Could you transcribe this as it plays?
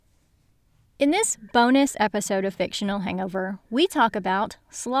In this bonus episode of Fictional Hangover, we talk about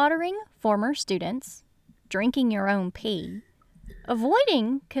slaughtering former students, drinking your own pee,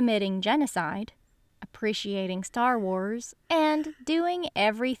 avoiding committing genocide, appreciating Star Wars, and doing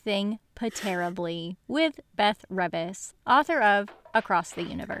everything terribly with Beth Revis, author of Across the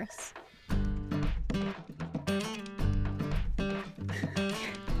Universe.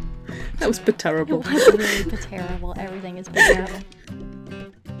 That was terrible. It was really terrible. Everything is terrible.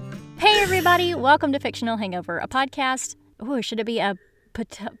 Hey everybody, welcome to Fictional Hangover, a podcast. Oh, should it be a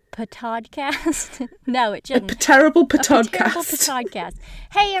patodcast? No, it shouldn't. A terrible Terrible patodcast. patodcast.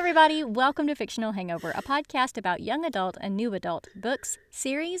 Hey everybody, welcome to Fictional Hangover, a podcast about young adult and new adult books,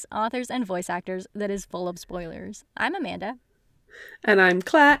 series, authors, and voice actors that is full of spoilers. I'm Amanda. And I'm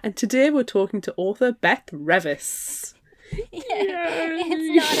Claire, and today we're talking to author Beth Revis.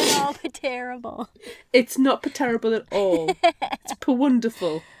 It's not at all terrible. It's not terrible at all. It's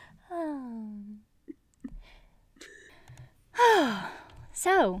wonderful.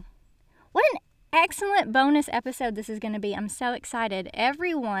 So, what an excellent bonus episode this is going to be. I'm so excited.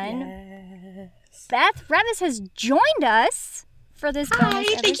 Everyone, Yes. Beth Revis has joined us for this bonus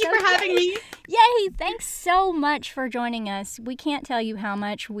episode. Hi, thank you for having me. Yay, thanks so much for joining us. We can't tell you how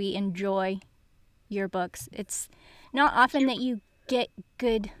much we enjoy your books. It's not often that you get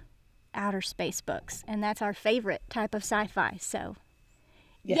good outer space books, and that's our favorite type of sci-fi, so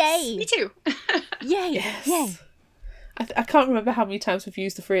Yes. yay! Me too. Yay! Yes. Yay! I can't remember how many times we've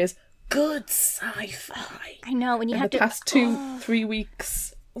used the phrase good sci-fi. I know, and you In have the to... past 2-3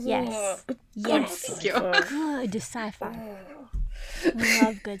 weeks. Yes. Good Yes. Thank you. sci-fi. Good sci-fi. We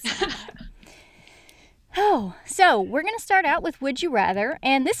love good sci-fi. Oh, so we're going to start out with Would You Rather,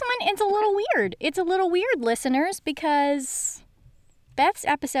 and this one is a little weird. It's a little weird, listeners, because Beth's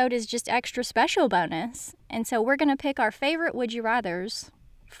episode is just extra special bonus, and so we're going to pick our favorite Would You Rathers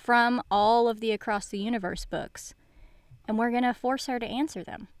from all of the Across the Universe books, and we're going to force her to answer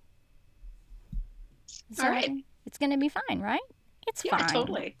them. So All right. it's going to be fine, right? It's Yeah, fine.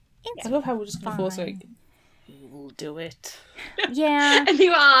 totally. It's I love how we're just going to force fine. You'll do it. Yeah. And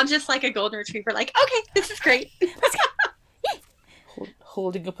meanwhile, I'm just like a golden retriever, like, okay, this is great.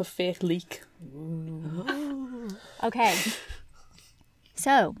 Holding up a fake leak. Okay.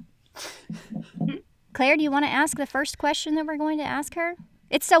 So, Claire, do you want to ask the first question that we're going to ask her?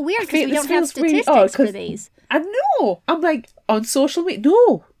 It's so weird because Okay, we this don't have feels really statistics odd, for 'cause- these. I know. I'm like, on social media.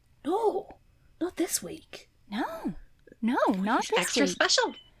 No, not this week. No, not this Extra week.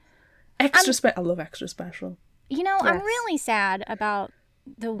 special. Extra special. I love extra special. You know, I'm Yes. really sad about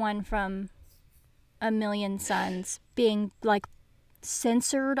the one from A Million Suns being, like,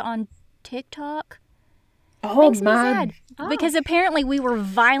 censored on TikTok. Oh Makes me man. sad. Because apparently we were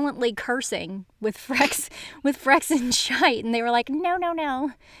violently cursing with Frex and shite, and they were like,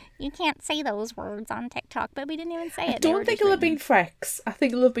 no, you can't say those words on TikTok, but we didn't even say it. I don't think it'll have been Frex. I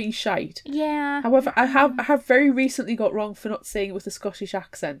think it'll have been shite. Yeah. However, I have very recently got wrong for not saying it with a Scottish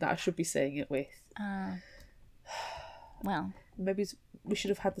accent that I should be saying it with. Well, Maybe we should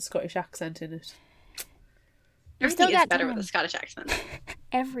have had the Scottish accent in it. Everything got is better time. with a Scottish accent.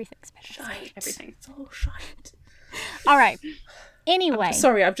 everything's better. Shite. Everything. It's all shite. All right. Anyway,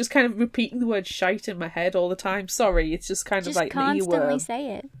 Sorry, I'm just kind of repeating the word shite in my head all the time. Sorry, it's just kind just of like an constantly earworm.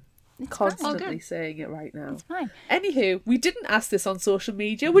 say it. It's Constantly good. saying it right now. fine. Anywho, we didn't ask this on social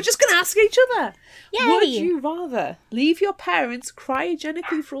media. We're just going to ask each other. Yay! Would you rather leave your parents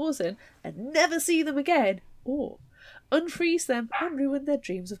cryogenically frozen and never see them again, or unfreeze them and ruin their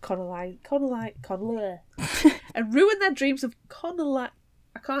dreams of and ruin their dreams of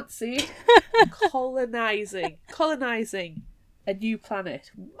I can't say it. colonizing a new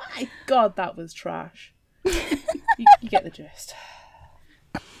planet? My God, that was trash. You get the gist.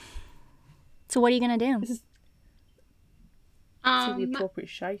 So what are you going to do? This is the appropriate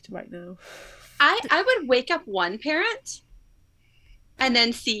shite right now. I would wake up one parent and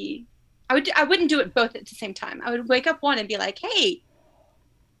then see. I wouldn't do it both at the same time. I would wake up one and be like, hey,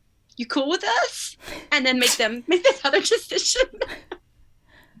 you cool with us? And then make them make this other decision.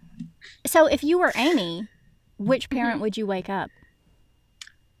 So if you were Amy, which parent would you wake up?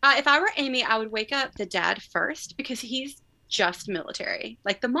 If I were Amy, I would wake up the dad first because he's just military.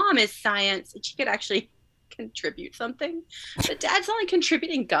 Like the mom is science and she could actually contribute something. But dad's only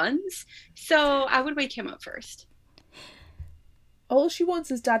contributing guns. So I would wake him up first. All she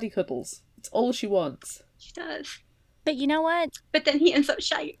wants is daddy cuddles. It's all she wants. She does. But you know what? But then he ends up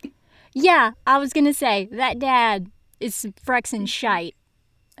shite. Yeah, I was going to say, that dad is Frex and shite.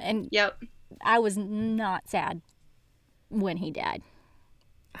 And Yep. I was not sad when he died.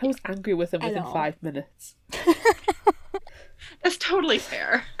 I was angry with him At within all. 5 minutes. That's totally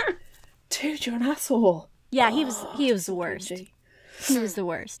fair. Dude, you're an asshole. Yeah, he was the So worst. cringy. He was the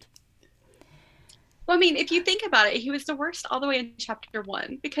worst. Well, I mean, if you think about it, he was the worst all the way in chapter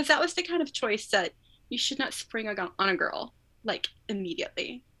 1 because that was the kind of choice that you should not spring on a girl like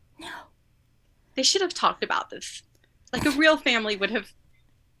immediately. No. They should have talked about this. Like a real family would have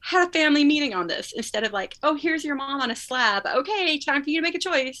had a family meeting on this instead of like, oh, here's your mom on a slab. Okay, time for you to make a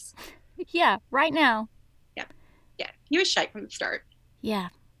choice. Yeah, right now. Yeah, he was shite from the start. Yeah.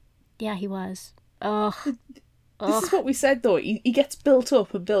 Yeah, he was. Ugh. This is what we said, though. He gets built up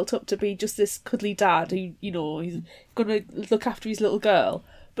to be just this cuddly dad who, you know, he's going to look after his little girl.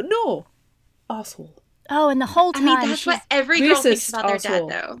 But no, arsehole. Oh, and the whole I time mean, that's what every girl thinks Racist about their asshole.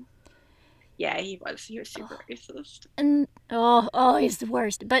 dad, though. Yeah, he was. He was super racist. And he's the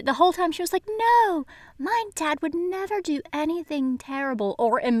worst. But the whole time she was like, no, my dad would never do anything terrible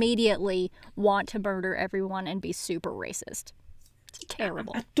or immediately want to murder everyone and be super racist. It's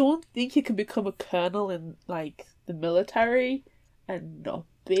terrible. I don't think you can become a colonel in, like, the military and not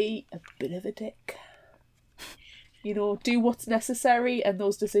be a bit of a dick. You know, do what's necessary, and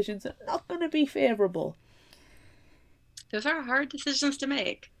those decisions are not going to be favourable. Those are hard decisions to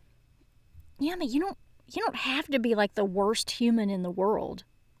make. Yeah, but you don't have to be like the worst human in the world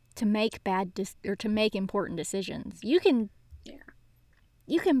to make or to make important decisions. You can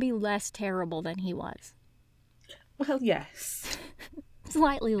be less terrible than he was. Well, yes.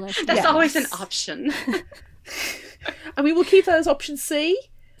 Slightly less. That's Yes. always an option. I mean, we'll keep that as option C,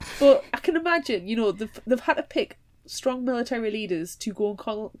 but I can imagine, you know, they've had to pick strong military leaders to go and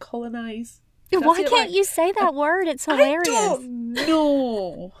colonise. Why can't you say that word? It's hilarious. I don't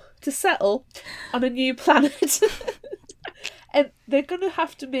know. To settle on a new planet. And they're going to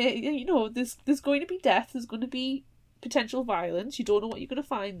have to make, you know, there's going to be death, there's going to be potential violence, you don't know what you're going to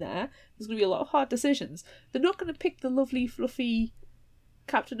find there, there's going to be a lot of hard decisions. They're not going to pick the lovely, fluffy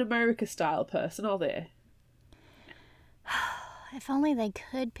Captain America style person, are they? If only they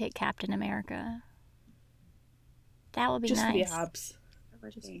could pick Captain America. That would be Just nice. for the abs.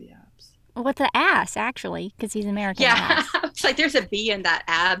 Just for the abs. With the ass, actually, because he's American Yeah, ass. it's like there's a bee in that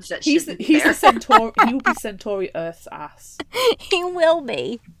abs that He's shouldn't the there. Centauri. He will be Centauri Earth's ass. He will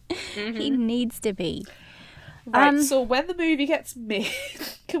be. Mhm. He needs to be. Right. So when the movie gets made,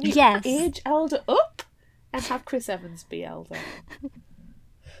 can we Yes. age Elder up and have Chris Evans be Elder?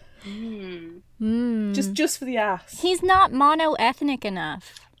 Just for the ass. He's not mono-ethnic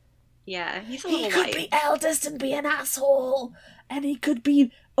enough. Yeah, he's a He little could white. be eldest and be an asshole, and he could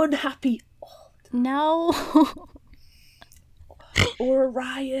be unhappy. No. Or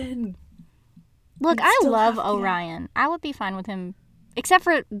Orion. Look, He'd I still love have the- Orion. I would be fine with him, except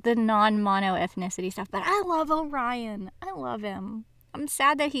for the non-mono ethnicity stuff. But I love Orion. I love him. I'm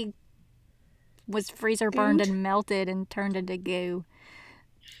sad that he was freezer burned Good. and melted and turned into goo.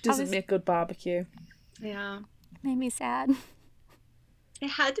 Doesn't make good barbecue. Yeah. Made me sad. It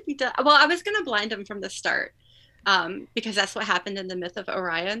had to be done. Well, I was going to blind him from the start because that's what happened in the myth of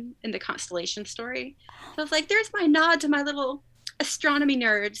Orion in the constellation story. So I was like, there's my nod to my little astronomy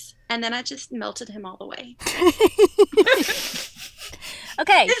nerds. And then I just melted him all the way.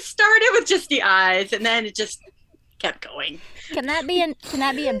 Okay, It started with just the eyes and then it just kept going. can that be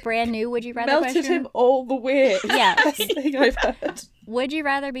a brand new Would You Rather Melted question? him all the way. Yeah. Best thing I've heard. Would you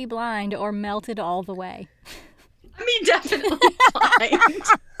rather be blind or melted all the way? I mean, definitely blind.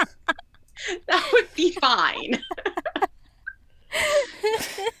 That would be fine.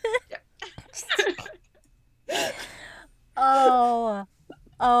 Oh,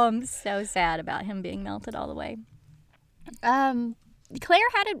 I'm so sad about him being melted all the way. Claire,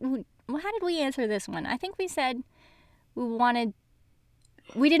 how did we answer this one? I think we said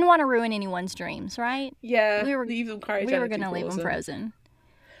we didn't want to ruin anyone's dreams, right? Yeah, We were- leave them We were going to leave them frozen. frozen.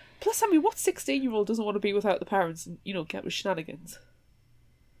 Plus, I mean, what 16-year-old doesn't want to be without the parents and, you know, get with shenanigans?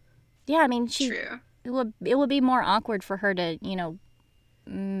 Yeah, I mean, True. it would be more awkward for her to, you know,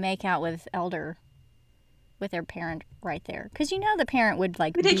 make out with Elder with their parent right there, because the parent would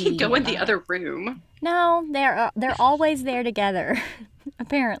like. They be can go in the nearby. other room. No, they're always there together.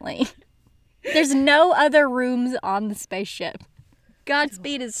 Apparently, there's no other rooms on the spaceship.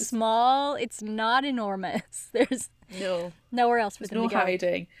 Godspeed is small. It's not enormous. There's No. nowhere else for There's them no to go.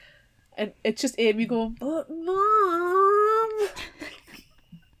 hiding. And it's just Amy going, but Mom!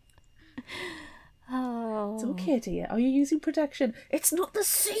 Oh, It's okay, dear. Are you using protection? It's not the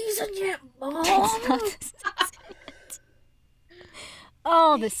season yet, Mom! It's not the season.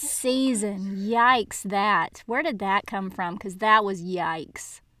 Oh, the season. Yikes, that. Where did that come from? Because that was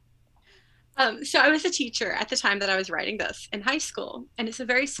yikes. So I was a teacher at the time that I was writing this in high school, and it's a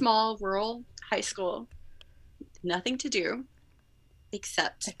very small rural high school. Nothing to do.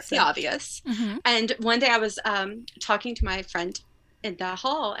 accept the Accept. obvious. Mm-hmm. And one day I was talking to my friend in the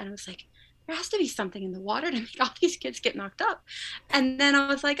hall, and I was like, there has to be something in the water to make all these kids get knocked up. And then I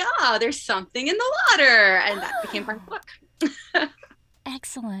was like, oh, there's something in the water. And that became part of the book.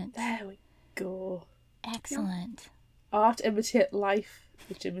 Excellent. There we go. Excellent. Art imitate life,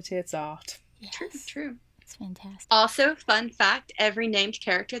 which imitates art. Yes. True. It's fantastic. Also, fun fact, every named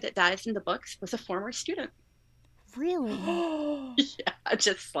character that dies in the books was a former student. Really? Yeah, I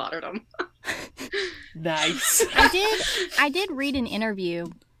just slaughtered them. Nice. I did read an interview.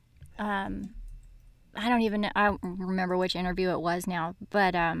 I don't even know, I don't remember which interview it was now,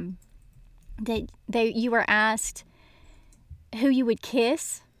 but you were asked who you would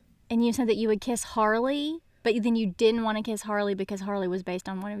kiss, and you said that you would kiss Harley, but then you didn't want to kiss Harley because Harley was based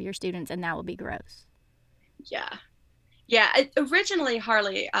on one of your students, and that would be gross. Yeah. Originally,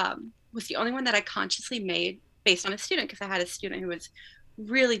 Harley was the only one that I consciously made based on a student, because I had a student who was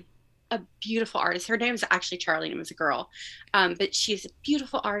really a beautiful artist. Her name was actually Charlie, and it was a girl. But she's a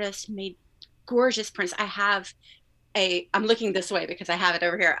beautiful artist, made gorgeous prints. I'm looking this way because I have it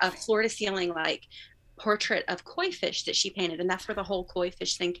over here, a floor to ceiling, like, portrait of koi fish that she painted, and that's where the whole koi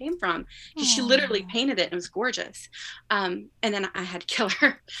fish thing came from. She literally painted it, and it was gorgeous. And then I had to kill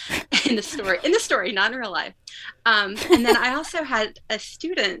her in the story, not in real life. And then I also had a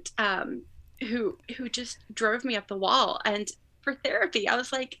student who just drove me up the wall, and for therapy I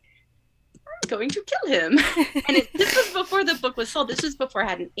was like, I'm going to kill him. And this was before the book was sold. This was before I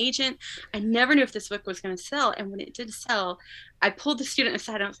had an agent. I never knew if this book was going to sell, and when it did sell, I pulled the student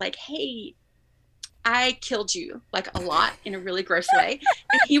aside and I was like, hey, I killed you, like, a lot in a really gross way.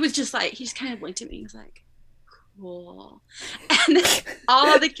 And he just kind of blinked at me. He was like, cool. And then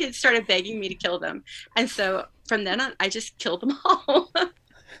all the kids started begging me to kill them. And so from then on, I just killed them all.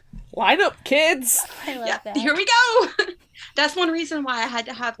 Line up, kids. I love that. Here we go. That's one reason why I had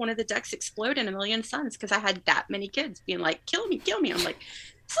to have one of the decks explode in A Million Suns, because I had that many kids being like, kill me, kill me. I'm like,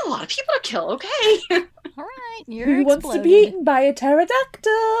 that's a lot of people to kill, okay? All right, you're Who wants to be eaten by a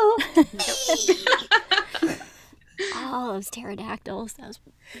pterodactyl? Oh, those pterodactyls.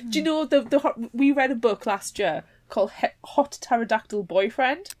 Do you know we read a book last year called Hot Pterodactyl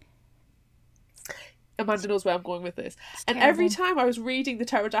Boyfriend? Amanda knows where I'm going with this. And every time I was reading the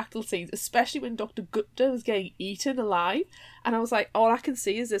pterodactyl scenes, especially when Dr. Gupta was getting eaten alive, and I was like, all I can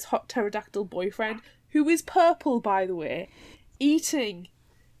see is this hot pterodactyl boyfriend, who is purple, by the way, eating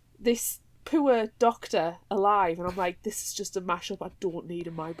this poor doctor alive. And I'm like, this is just a mashup I don't need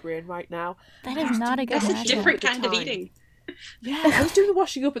in my brain right now. That is not a good That's a mashup. different kind of eating. Yeah, I was doing the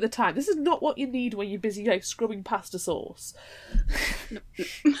washing up at the time. This is not what you need when you're busy, like, scrubbing pasta sauce.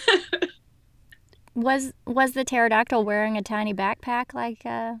 Was the pterodactyl wearing a tiny backpack like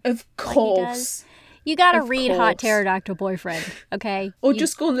Of course. You gotta Of read Hot course. Pterodactyl Boyfriend, okay? Or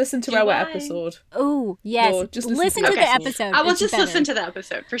just go and listen to Do our I? episode. Oh, yes. No, just listen listen to to the the episode. I will It's just better. listen to the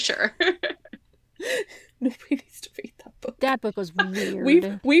episode for sure. Nobody needs to read that book. That book was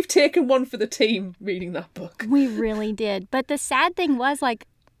weird. We've taken one for the team reading that book. We really did. But the sad thing was, like,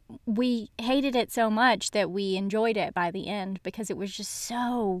 we hated it so much that we enjoyed it by the end because it was just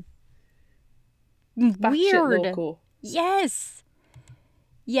so Batshit weird. loco. Yes.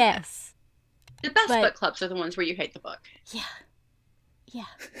 Yes. The best But- book clubs are the ones where you hate the book. Yeah. Yeah.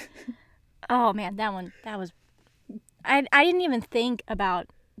 Oh, man, that was... I didn't even think about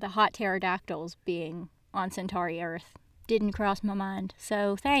the hot pterodactyls being on Centauri Earth. Didn't cross my mind.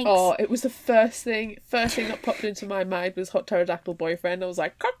 So, thanks. Oh, it was the first thing that popped into my mind was Hot Pterodactyl Boyfriend. I was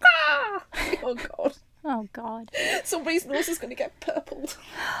like, caw. Oh, God. Oh, God. Somebody's nose is going to get purpled.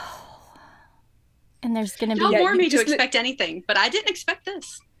 And there's going to be... Don't Yeah, warn you me to just expect anything, but I didn't expect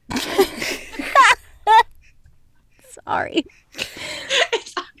this. Sorry.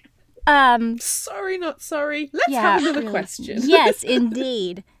 Sorry, not sorry. Let's Yeah, have another really. question. Yes,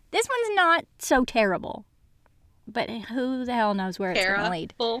 indeed. This one's not so terrible. But who the hell knows where it's going to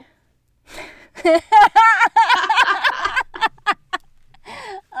lead. Terrible.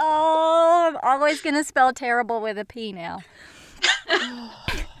 Oh, I'm always going to spell terrible with a P now.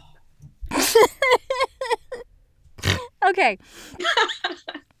 Okay.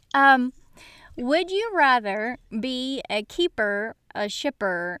 Would you rather be a keeper, a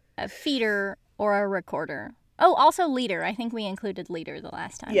shipper, a feeder, or a recorder? Oh, also leader. I think we included leader the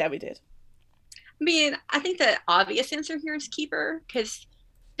last time. Yeah, we did. I mean, I think the obvious answer here is keeper, because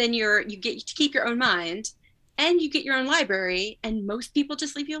then you get to keep your own mind, and you get your own library, and most people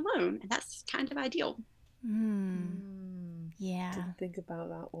just leave you alone, and that's kind of ideal. Yeah. Didn't think about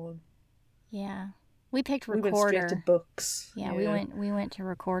that one. Yeah. We picked We recorder. went straight to books. Yeah, we went to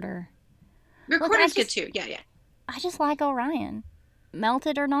recorder. Recorder's I good just- too. Yeah. I just like Orion.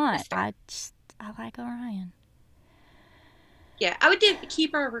 melted or not. That's I like Orion. Yeah, I would do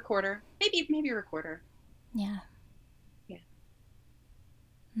keep a recorder. Maybe a recorder. Yeah. Yeah.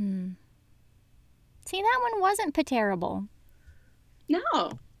 See, that one wasn't terrible. No,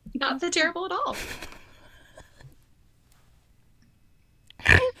 not that terrible at all.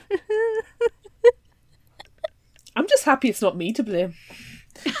 I'm just happy it's not me to blame.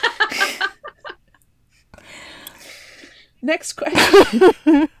 Next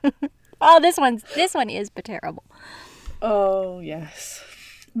question. Oh, this one is terrible. Oh, yes.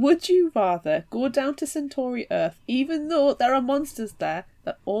 Would you rather go down to Centauri Earth, even though there are monsters there,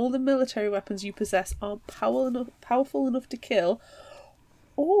 that all the military weapons you possess are powerful enough to kill,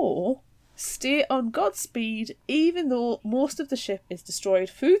 or stay on Godspeed, even though most of the ship is destroyed,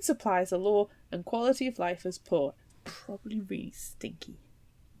 food supplies are low, and quality of life is poor? Probably really stinky.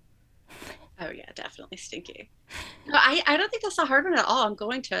 Oh yeah, definitely stinky. No, I don't think that's a hard one at all. I'm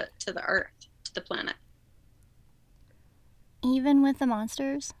going to the Earth, to the planet. Even with the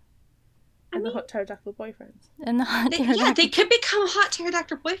monsters And the hot pterodactyl boyfriends. and the hot Yeah, they could become hot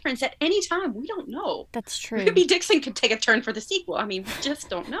pterodactyl boyfriends at any time. We don't know. That's true. Ruby Dixon could take a turn for the sequel. I mean, we just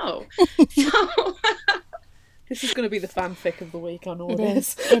don't know. So This is going to be the fanfic of the week, I know It it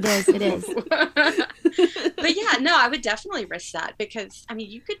is. is. It is. It is. But yeah, no, I would definitely risk that because I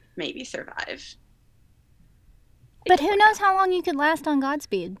mean, you could maybe survive. But who knows how long you could last on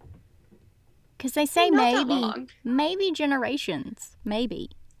Godspeed? Because they say Not that long. maybe generations. Maybe.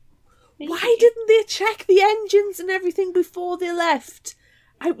 Why didn't they check the engines and everything before they left?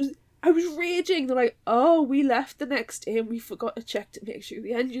 I was raging. They're like, oh, we left the next day and we forgot to check to make sure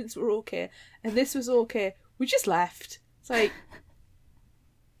the engines were okay. And this was okay. We just left. It's like...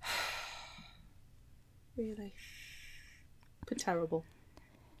 really? But terrible.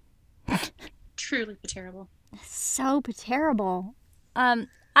 Truly terrible. So terrible.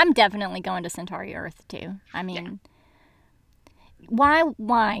 I'm definitely going to Centauri Earth too. I mean, why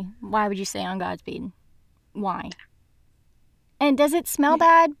would you stay on Godspeed? Why? And does it smell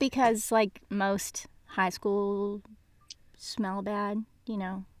bad? Because like most high school smell bad, you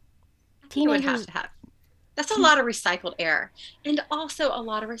know. You would have to have. That's a lot of recycled air, and also a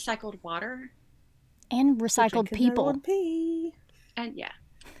lot of recycled water, and recycled Drinking their people. own pee. and yeah,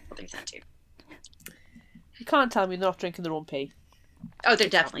 well, there's that too. You can't tell me they're not drinking their own pee. Oh, they're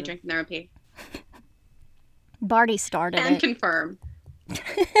definitely drinking their own pee. Barty started And it. confirm.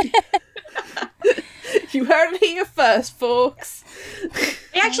 You heard it here first, folks.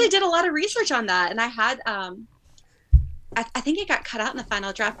 I actually did a lot of research on that, and I had I think it got cut out in the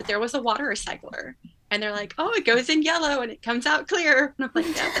final draft, but there was a water recycler, and they're like, oh, it goes in yellow and it comes out clear, and I'm like,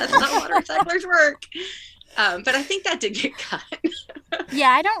 yeah, that's not water recyclers work. But I think that did get cut. Yeah,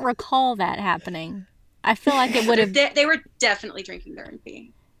 I don't recall that happening. I feel like it would have. They were definitely drinking their own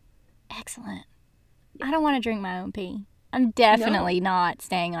pee. Excellent. I don't want to drink my own pee. I'm definitely not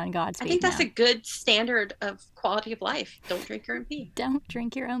staying on Godspeed. I think that's now. a good standard of quality of life. Don't drink your own pee. Don't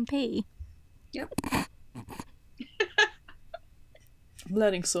drink your own pee. Yep. I'm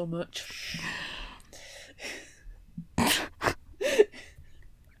learning so much.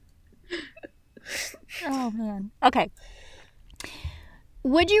 Oh, man. Okay.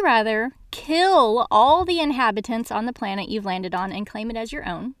 Would you rather kill all the inhabitants on the planet you've landed on and claim it as your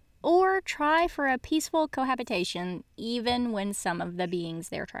own, or try for a peaceful cohabitation even when some of the beings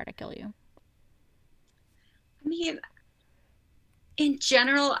there try to kill you? I mean, in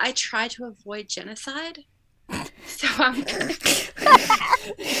general, I try to avoid genocide. So I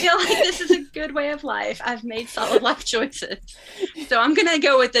feel like this is a good way of life. I've made solid life choices. So I'm going to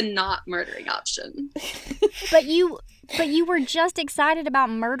go with the not murdering option. But you were just excited about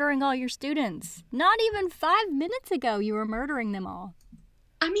murdering all your students. Not even 5 minutes ago you were murdering them all.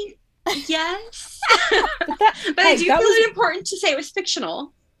 I mean, yes. But I do feel it important to say it was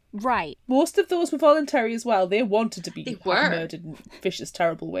fictional. Right. Most of those were voluntary as well. They wanted to be They were. murdered in vicious,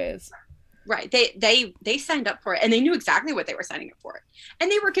 terrible ways. Right. They signed up for it, and they knew exactly what they were signing up for.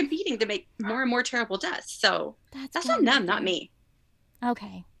 And they were competing to make more and more terrible deaths. So that's on them, not me.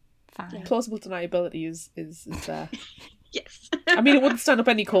 Okay. Fine. Plausible deniability is there. Yes. I mean, it wouldn't stand up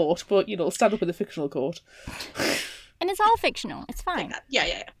any court, but, you know, it'll stand up in a fictional court. And it's all fictional. It's fine.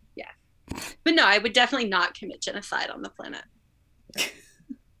 Yeah. But no, I would definitely not commit genocide on the planet.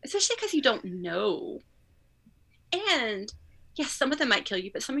 Especially because you don't know. And yes, some of them might kill you,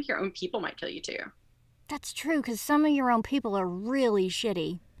 but some of your own people might kill you too. That's true, because some of your own people are really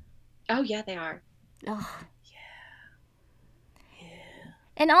shitty. Oh yeah, they are. Ugh. Yeah.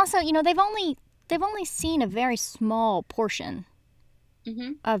 And also, you know, they've only seen a very small portion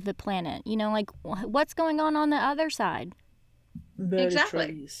Mm-hmm. of the planet. You know, like what's going on the other side? Murder Exactly.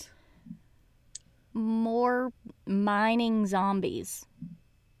 trees. More mining zombies.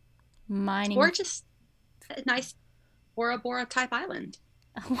 Mining. Or just a nice Bora Bora type island.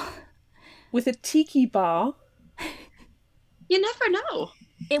 With a tiki bar. You never know.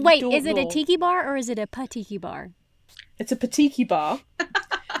 Wait, don't is it a know. tiki bar or is it a patiki bar? It's a patiki bar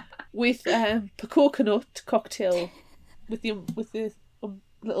with a coconut cocktail with the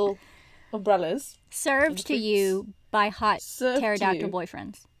little umbrellas Served to drinks. you by hot Served to pterodactyl you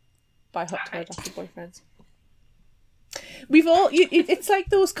boyfriends. by hot pterodactyl boyfriends. We've all. It's like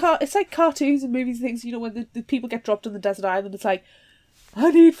those it's like cartoons and movies and things. You know, when the people get dropped on the desert island, it's like,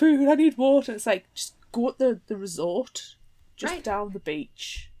 I need food, I need water. It's like, just go to the resort, just Right. down the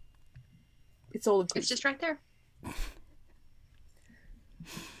beach. It's all inclusive. It's just right there.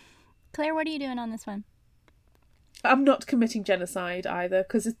 Claire, what are you doing on this one? I'm not committing genocide either,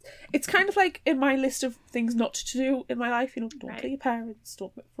 because it's kind of like in my list of things not to do in my life. You know, don't Right. kill your parents,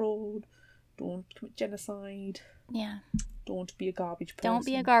 don't commit fraud, don't commit genocide, Yeah. don't be a garbage person. Don't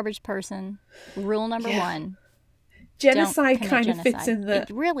be a garbage person. Rule number Yeah. 1. Genocide Don't kind commit of fits genocide. in the It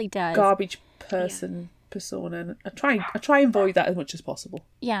really does. garbage person persona, and I try and avoid that as much as possible.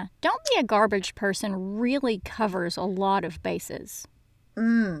 Yeah. Don't be a garbage person really covers a lot of bases.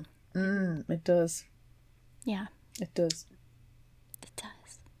 It does. Yeah, It does. it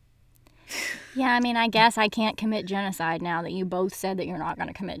does. Yeah, I mean, I guess I can't commit genocide now that you both said that you're not going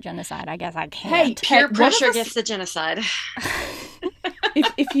to commit genocide. I guess I can't. Peer one of pressure us- gets the genocide.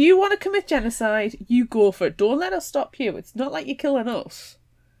 If you want to commit genocide, you go for it. Don't let us stop you. It's not like you're killing us.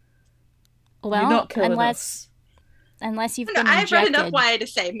 Well, You're not killing unless us. you've No, been I've read injected. enough YA to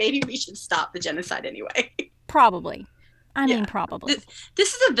say maybe we should stop the genocide anyway. Probably. I mean, Yeah. probably.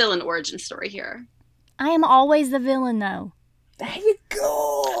 This is a villain origin story here. I am always the villain, though. There you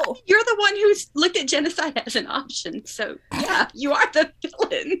go. You're the one who's looked at genocide as an option, so yeah, you are the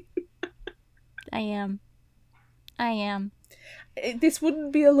villain. I am. This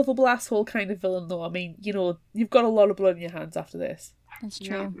wouldn't be a lovable asshole kind of villain, though. I mean, you know, you've got a lot of blood in your hands after this. That's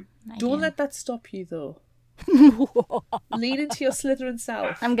true. I Don't do. let that stop you, though. Lean into your Slytherin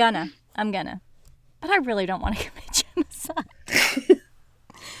self. I'm gonna. But I really don't want to commit genocide.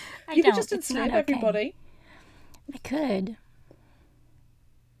 I You don't. could just It's not enslave okay. everybody. I could.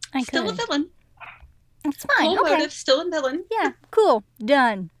 Still a villain. It's fine. Cool Okay. motive, still a villain. Yeah. Cool.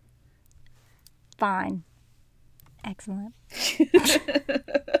 Done. Fine. Excellent.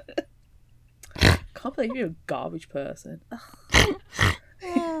 Can't believe you're a garbage person.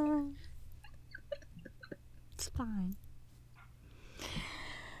 It's fine.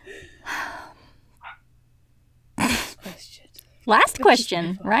 Question. Last you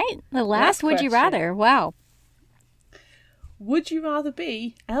question, for? right? The last would you question. rather. Wow. Would you rather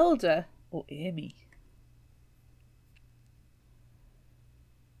be Elder or Amy?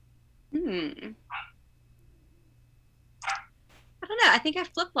 I don't know. I think I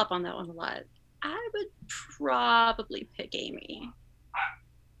flip flop on that one a lot. I would probably pick Amy.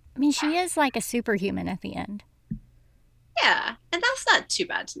 I mean, she is like a superhuman at the end. Yeah, and that's not too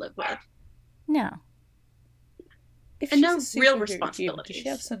bad to live with. No. If And she's no a real superhero human, responsibilities. Does she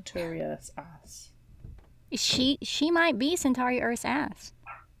have Centuria's ass? She might be Centauri Earth's ass.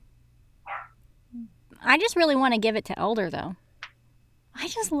 I just really want to give it to Elder, though. I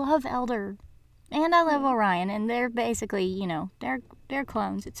just love Elder. And I love Orion, and they're basically, you know, they're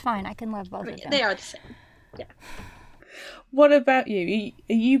clones. It's fine. I can love both of them. They are the same. What about you?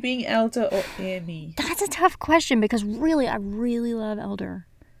 Are you being Elder or Amy? That's a tough question because really, I really love Elder.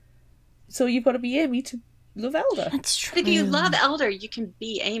 So you've got to be Amy to love Elder. That's true. If you love Elder, you can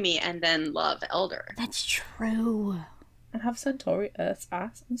be Amy and then love Elder. That's true. And have Centauri, Earth's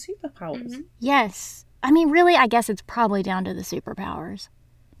ass, and superpowers. Mhm. Yes. I mean, really, I guess it's probably down to the superpowers.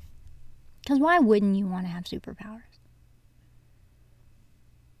 Because why wouldn't you want to have superpowers?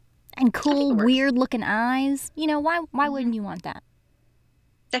 And cool, it works. weird-looking eyes. You know, why wouldn't you want that?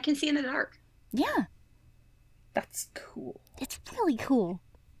 That can see in the dark. Yeah, That's cool. it's really cool.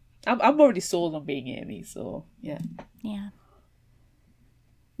 I'm already sold on being Amy, so yeah. Yeah.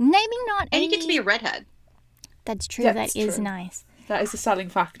 Maybe not And Amy. you get to be a redhead. That's true. That's That is true. nice. That is a selling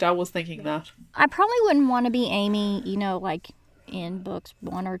factor. I was thinking that. I probably wouldn't want to be Amy, you know, like in books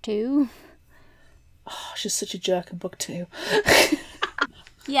 1 or 2. Oh, she's such a jerk in book 2.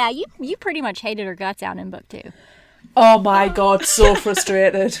 Yeah, you pretty much hated her guts out in book 2. Oh my god, so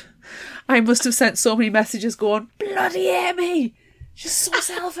frustrated. I must have sent so many messages going, bloody Amy! She's so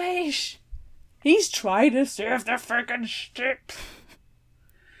selfish! He's trying to save the freaking ship.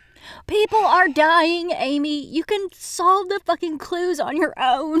 People are dying, Amy. You can solve the fucking clues on your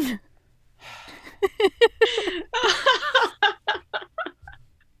own.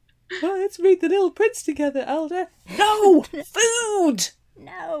 Oh, let's read The Little Prince together, Elder. No! Food!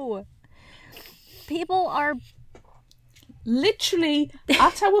 No. People are... Literally,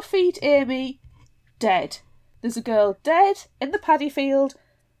 at our feet, Amy, dead. There's a girl dead in the paddy field,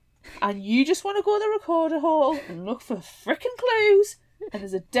 and you just want to go to the recorder hall and look for frickin' clues, and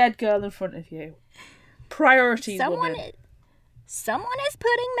there's a dead girl in front of you. Priorities, woman. Someone is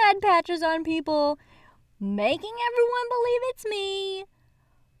putting med patches on people, making everyone believe it's me.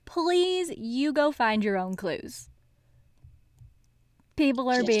 Please, you go find your own clues. People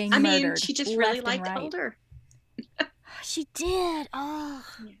are being murdered. I mean, she just really liked Elder. She did. Oh,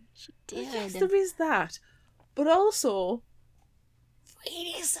 she did. Yes, there is that. But also,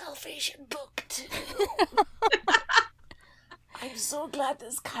 really selfish in book 2. I'm so glad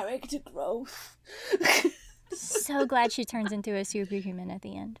there's character growth. So glad she turns into a superhuman at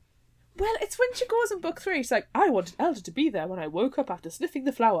the end. Well, it's when she goes in book 3, she's like, I wanted Elder to be there when I woke up after sniffing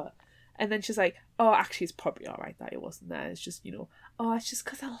the flower. And then she's like, oh, actually, it's probably alright that he wasn't there. It's just, oh, it's just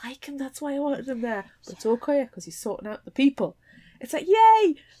because I like him, that's why I wanted him there. But it's okay, because he's sorting out the people. It's like,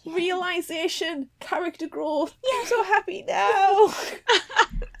 yay! Yeah. Realisation! Character growth! Yeah. I'm so happy now!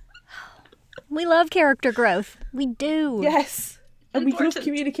 We love character growth. We do. Yes. And we love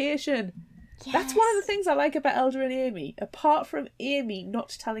communication. Yes. That's one of the things I like about Elder and Amy. Apart from Amy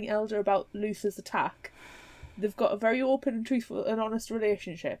not telling Elder about Luther's attack, they've got a very open and truthful and honest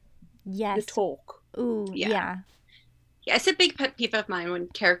relationship. Yes. They talk. Ooh, yeah. Yeah, it's a big pet peeve of mine when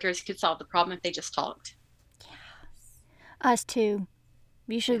characters could solve the problem if they just talked. Us too.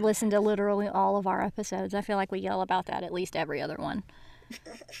 You should listen to literally all of our episodes. I feel like we yell about that at least every other one.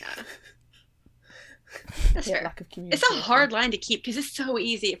 Yeah. That's fair. Lack of communication. It's a hard line to keep because it's so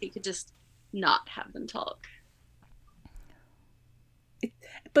easy if you could just not have them talk.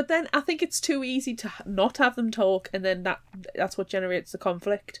 But then I think it's too easy to not have them talk, and then that's what generates the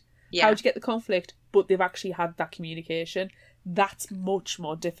conflict. Yeah. How do you get the conflict, but they've actually had that communication? That's much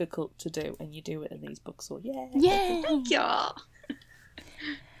more difficult to do, and you do it in these books. So yeah. Thank y'all.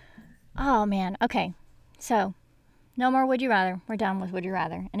 Oh man. Okay, so no more Would You Rather. We're done with Would You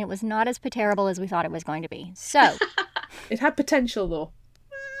Rather, and it was not as terrible as we thought it was going to be. So it had potential, though.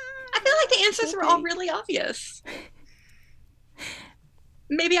 I feel like the answers were all really obvious.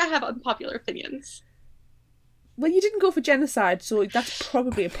 Maybe I have unpopular opinions. Well, you didn't go for genocide, so that's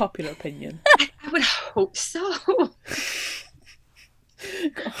probably a popular opinion. I would hope so.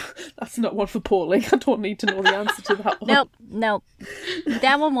 God, that's not one for polling. I don't need to know the answer to that one. Nope.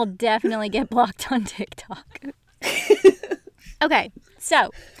 That one will definitely get blocked on TikTok. Okay,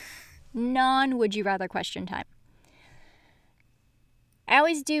 so non-Would You Rather question time. I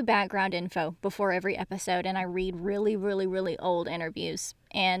always do background info before every episode, and I read really, really, really old interviews.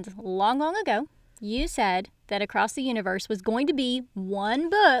 And long ago, you said that Across the Universe was going to be one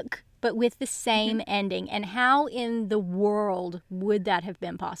book, but with the same ending. And how in the world would that have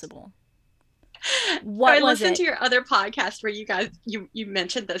been possible? I listened to your other podcast where you guys you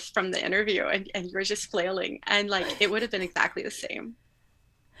mentioned this from the interview, and you were just flailing, and like it would have been exactly the same.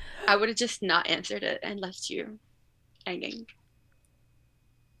 I would have just not answered it and left you hanging.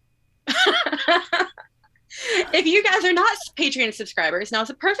 If you guys are not Patreon subscribers, now's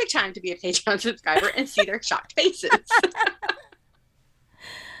the perfect time to be a Patreon subscriber and see their shocked faces.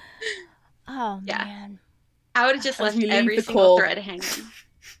 Oh, yeah. Man. I would have just left every single thread hanging.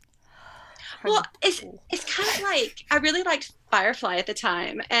 Well, it's kind of like, I really liked Firefly at the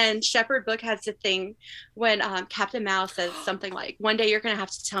time, and Shepherd Book has the thing when Captain Mao says something like, one day you're going to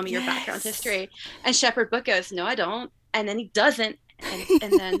have to tell me your background history. And Shepherd Book goes, no, I don't. And then he doesn't.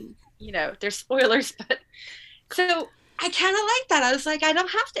 And then, you know, there's spoilers. But so I kind of like that. I was like, I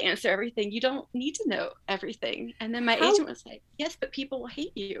don't have to answer everything. You don't need to know everything. And then my agent was like, yes, but people will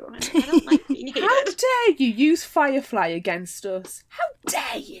hate you. And I don't like being hated. How dare you use Firefly against us? How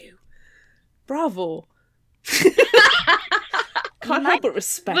dare you? Bravo. Can't help but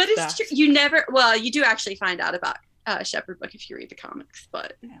respect that. But it's true. You never, well, you do actually find out about Shepherd Book if you read the comics,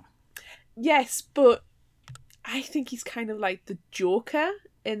 but. Yes, but I think he's kind of like the Joker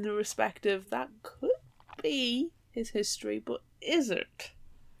in the respect of that could be his history, but isn't.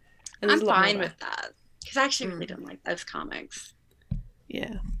 I'm fine with that, because I actually really don't like those comics.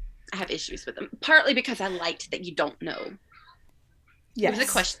 Yeah. I have issues with them, partly because I liked that you don't know. Yes. It was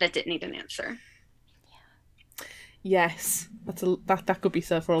a question that didn't need an answer. Yes, that could be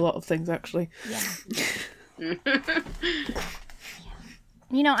said for a lot of things, actually. Yeah.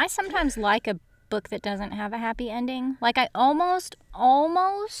 You know, I sometimes like a book that doesn't have a happy ending. Like, I almost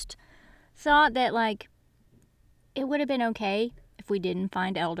thought that, like, it would have been okay if we didn't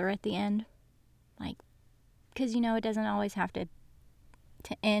find Elder at the end. Like, because, you know, it doesn't always have to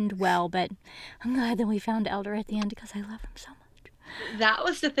to end well, but I'm glad that we found Elder at the end because I love him so much. That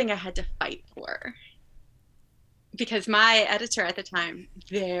was the thing I had to fight for. Because my editor at the time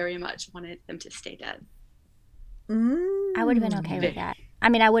very much wanted them to stay dead. I would have been okay with that. I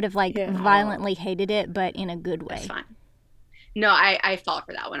mean, I would have Yeah. violently hated it, but in a good way. That's fine. No, I fought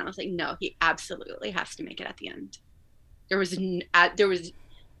for that one. I was like, no, he absolutely has to make it at the end. There was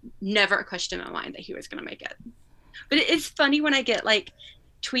never a question in my mind that he was going to make it. But it's funny when I get like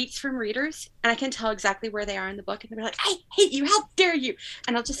tweets from readers and I can tell exactly where they are in the book, and they're like, I hate you, how dare you?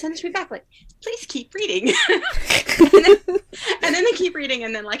 And I'll just send a tweet back like, please keep reading. and then they keep reading,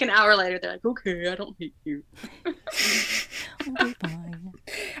 and then like an hour later they're like, okay, I don't hate you. It'll be fine.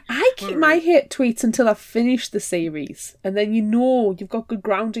 I keep my hate tweets until I've finished the series, and then you know you've got good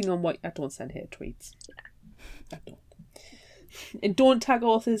grounding on what. I don't send hate tweets. I don't. And don't tag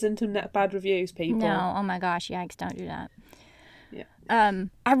authors into bad reviews, people. No, oh my gosh, yikes! Don't do that. Yeah.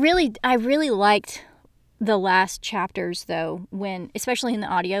 I really liked the last chapters though, especially in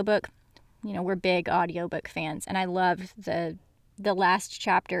the audiobook. You know, we're big audiobook fans, and I love the last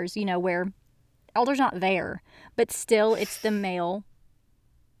chapters. You know, where Elder's not there, but still it's the male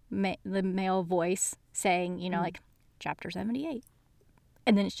voice saying, you know, like chapter 78.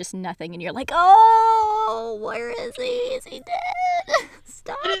 And then it's just nothing, and you're like, oh, where is he? Is he dead?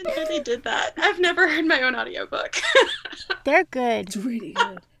 Stop I didn't know it. they did that. I've never heard my own audiobook. They're good. It's really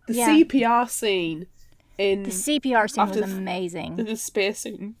good. The Yeah. CPR scene in The CPR scene was After the- amazing. the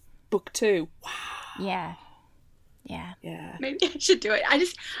spacesuit in book 2. Wow. Yeah. Yeah. Yeah. Maybe I should do it.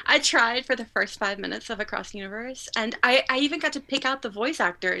 I tried for the first 5 minutes of Across the Universe, and I even got to pick out the voice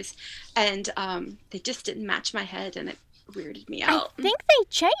actors, and they just didn't match my head, and it weirded me out. I think they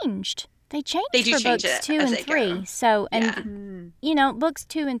changed. They changed They do for change books it 2 as and they 3. go. So, and Yeah. you know, books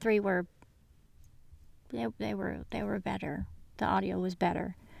 2 and 3 were they were better. The audio was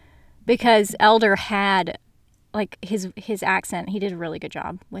better because Elder had like his accent. He did a really good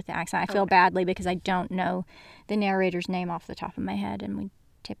job with the accent. I feel badly because I don't know the narrator's name off the top of my head, and we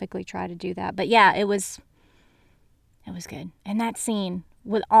typically try to do that. But yeah, it was good. And that scene,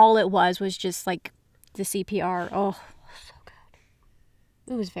 with all it was just like the CPR. Oh, so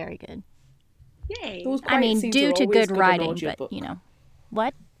good. It was very good. Yay. Those I quiet mean, scenes due are to always good in writing, audiobook. but you know,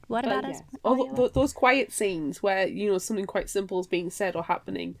 what about us? Those quiet scenes where, you know, something quite simple is being said or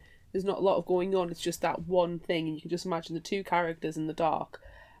happening, there's not a lot of going on, it's just that one thing, and you can just imagine the two characters in the dark.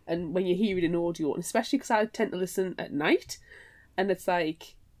 And when you hear it in audio, and especially because I tend to listen at night, and it's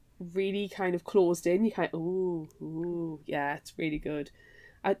like really kind of closed in, you kind of, ooh, yeah, it's really good.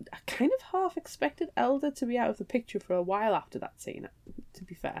 I kind of half expected Elder to be out of the picture for a while after that scene, to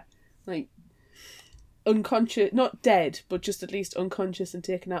be fair. Like, unconscious, not dead, but just at least unconscious and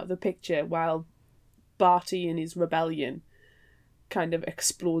taken out of the picture while Barty and his rebellion kind of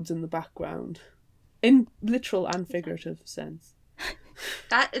explodes in the background. In literal and figurative sense.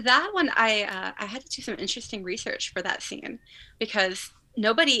 That one, I had to do some interesting research for that scene because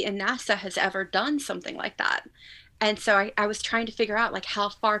nobody in NASA has ever done something like that. And so I was trying to figure out, like, how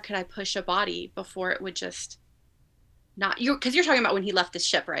far could I push a body before it would just not... Because you're talking about when he left the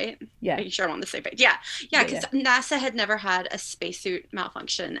ship, right? Yeah. Making sure I'm on the same page. Yeah, because Yeah. NASA had never had a spacesuit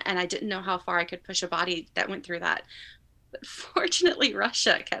malfunction, and I didn't know how far I could push a body that went through that. But fortunately,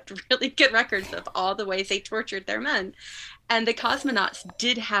 Russia kept really good records of all the ways they tortured their men. And the cosmonauts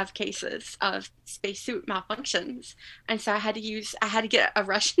did have cases of spacesuit malfunctions. And so I had to get a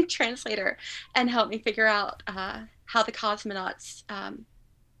Russian translator and help me figure out how the cosmonauts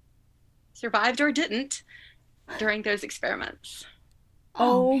survived or didn't during those experiments.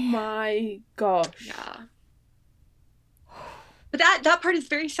 Oh my gosh. Yeah. But that part is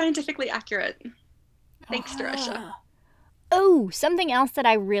very scientifically accurate. Thanks to Russia. Oh, something else that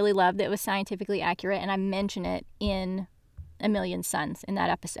I really loved that was scientifically accurate, and I mention it in A Million Suns in that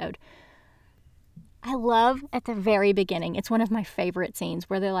episode. I love at the very beginning, it's one of my favorite scenes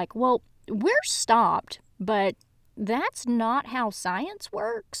where they're like, well, we're stopped, but that's not how science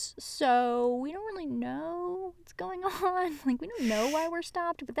works, so we don't really know what's going on. Like, we don't know why we're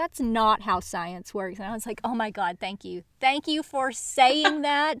stopped, but that's not how science works. And I was like, oh my God, thank you. Thank you for saying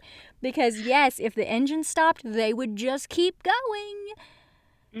that, because yes, if the engine stopped, they would just keep going.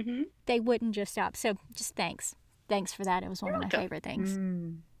 Mm-hmm. They wouldn't just stop. So just thanks. Thanks for that. It was one of my welcome. favorite things.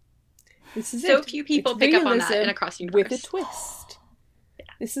 This is So it. few people It's pick up on that realism in Across the Universe. with a twist.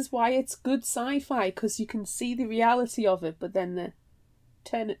 This is why it's good sci-fi, because you can see the reality of it, but then they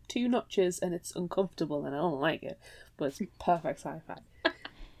turn it 2 notches and it's uncomfortable and I don't like it. But it's perfect sci-fi.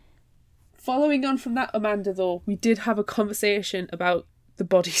 Following on from that, Amanda, though, we did have a conversation about the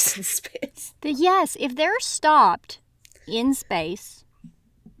bodies in space. Yes, if they're stopped in space,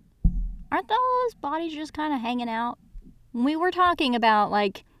 aren't those bodies just kind of hanging out? We were talking about,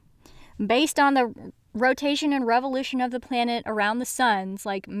 like, based on the rotation and revolution of the planet around the suns,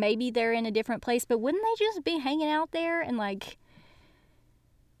 like, maybe they're in a different place, but wouldn't they just be hanging out there and, like...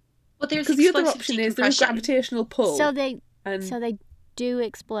 Well, there's Because the other explosive option is there's decompression. gravitational pull. So they and do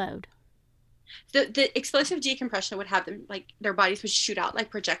explode. The explosive decompression would have them, like, their bodies would shoot out like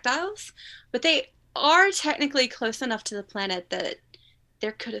projectiles, but they are technically close enough to the planet that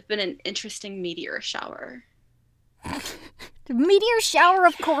there could have been an interesting meteor shower. The meteor shower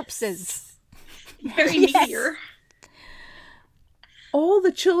of corpses. Very Yes. meteor. all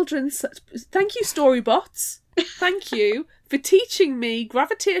the children's... Thank you, Storybots. Thank you for teaching me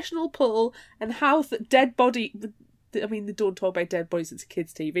gravitational pull and how the dead body... I mean, they don't talk about dead bodies, it's a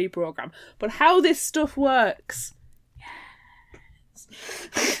kids' TV programme, but how this stuff works.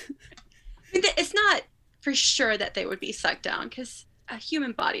 I mean, it's not for sure that they would be sucked down, because a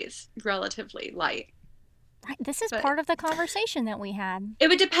human body is relatively light. Right, this is But- part of the conversation that we had. It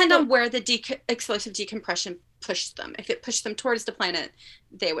would depend on where the explosive decompression pushed them. If it pushed them towards the planet,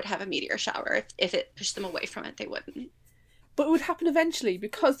 they would have a meteor shower. If it pushed them away from it, they wouldn't. But it would happen eventually,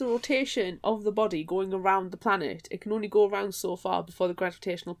 because the rotation of the body going around the planet, it can only go around so far before the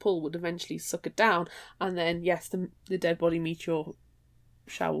gravitational pull would eventually suck it down, and then, yes, the dead body meteor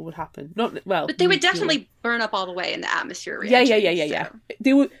shower would happen. Not well, But they would meteor. definitely burn up all the way in the atmosphere. Yeah. reentry,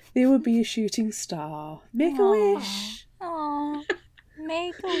 so- They would be a shooting star. Make a Aw. wish. Aw,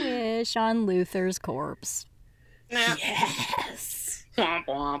 make a wish on Luther's corpse. Nah. Yes. Womp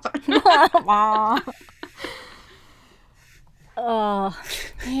womp. Oh,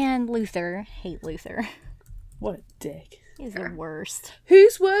 man, Luther. Hate Luther. What a dick. He's the worst.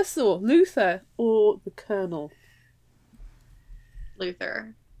 Who's worse though, Luther or the Colonel?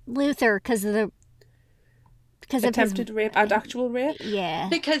 Luther. Luther, because of Attempted his... rape and actual rape? Yeah.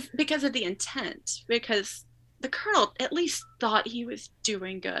 Because of the intent. Because the Colonel at least thought he was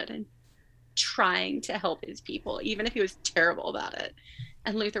doing good and trying to help his people, even if he was terrible about it.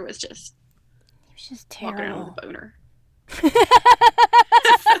 And Luther was just He was just walking around terrible. with a boner.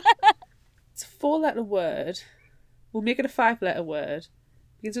 It's a 4-letter word. We'll make it a 5-letter word.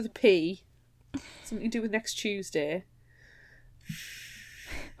 Begins with a P. Something to do with next Tuesday.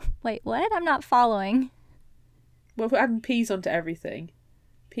 Wait, what? I'm not following. Well, we're adding P's onto everything.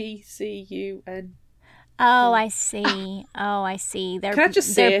 P-C-U-N. Oh, I see. Oh, I see. They're, Can I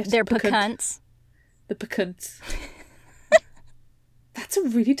just say it? They're Pecant. pecunts. The pecunts. That's a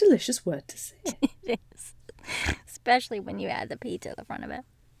really delicious word to say. It is. Especially when you add the P to the front of it.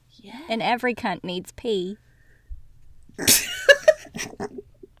 Yeah. And every cunt needs P.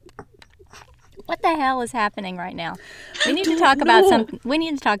 What the hell is happening right now? We need to talk about something. We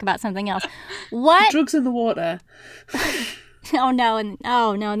need to talk about something else. What? Drugs in the water. Oh no! And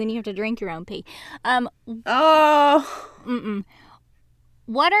then you have to drink your own pee. Oh. Mm-mm.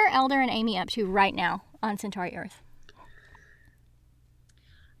 What are Elder and Amy up to right now on Centauri Earth?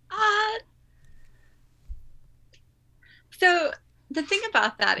 So the thing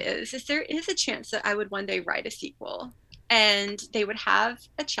about that is there is a chance that I would one day write a sequel, and they would have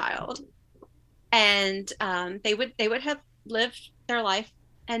a child, and they would have lived their life,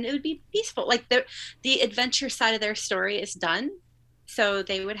 and it would be peaceful. Like the adventure side of their story is done, so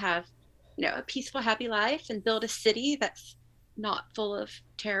they would have, a peaceful, happy life, and build a city that's not full of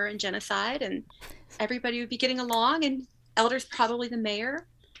terror and genocide, and everybody would be getting along, and Elder's probably the mayor,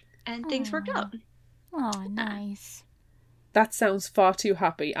 and things worked out. Oh, nice. That sounds far too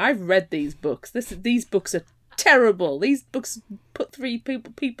happy. I've read these books. These books are terrible. These books put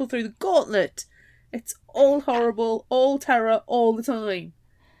people through the gauntlet. It's all horrible, all terror, all the time.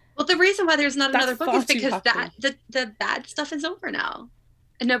 Well, the reason why there's not That's another book far is too because happy. the bad stuff is over now,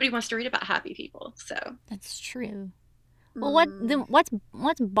 and nobody wants to read about happy people. So That's true. Well,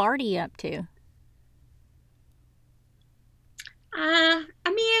 what's Barty up to? I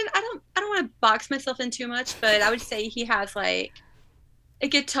mean, I don't want to box myself in too much, but I would say he has like a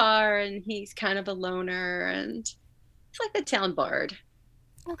guitar, and he's kind of a loner, and he's like the town bard.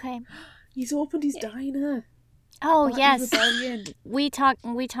 Okay. He's opened his diner. Oh Barty's yes, Rebellion. we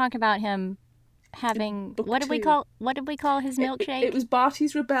talk about him having book what did we 2. call his milkshake? It was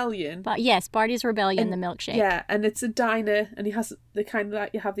Barty's Rebellion. But yes, Barty's Rebellion, And- the milkshake. Yeah, and it's a diner, and he has the kind of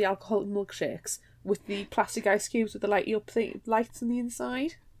like you have the alcoholic milkshakes with the plastic ice cubes with the lighty up lights on the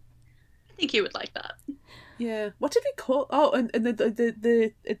inside. I think he would like that. Yeah. What did we call? Oh, and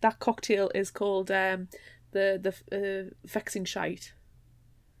the that cocktail is called the vexing shite.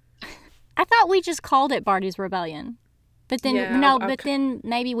 I thought we just called it Barty's Rebellion. But then Yeah, no, I- but then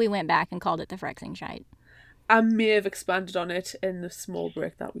maybe we went back and called it the Frexing Shite. I may have expanded on it in the small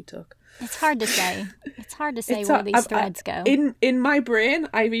break that we took. It's hard to say. It's hard to say It's where these threads go. In my brain,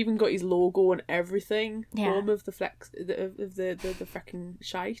 I've even got his logo and everything. Yeah. Home of the the fucking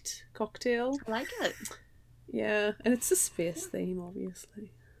shite cocktail. I like it. Yeah, and it's a space theme,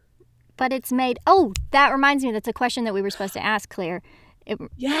 obviously. But it's made... Oh, that reminds me. That's a question that we were supposed to ask, Claire.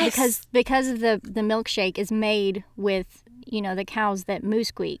 Yes! Because of the milkshake is made with, the cows that moo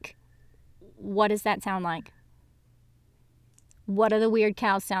squeak. What does that sound like? What do the weird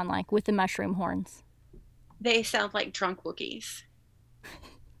cows sound like with the mushroom horns? They sound like drunk Wookiees.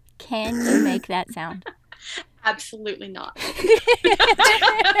 Can you make that sound? Absolutely not.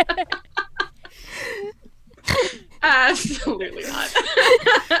 Absolutely not.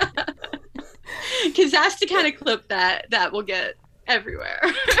 Because that's the kind of clip that will get everywhere.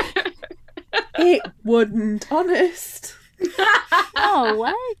 It wouldn't, honest. Oh,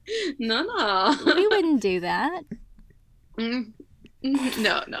 what? No. We wouldn't do that. No.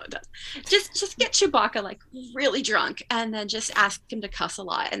 Just get Chewbacca like really drunk, and then just ask him to cuss a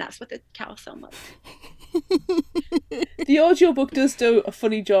lot, and that's what the cows sound like. The audiobook does do a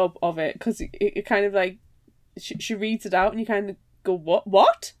funny job of it, because it kind of like she reads it out and you kind of go,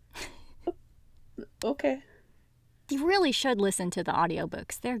 what? Okay. You really should listen to the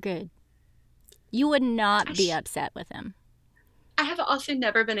audiobooks. They're good. You would not be upset with them. I have also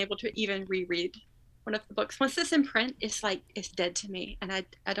never been able to even reread one of the books. Once it's in print, it's dead to me, and I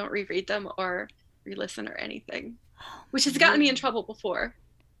don't reread them or re-listen or anything, which has gotten me in trouble before.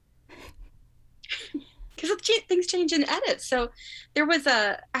 Because things change in edits. So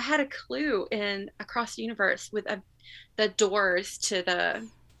I had a clue in Across the Universe with the doors to the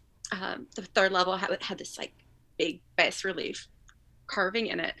third level had this like big bas relief carving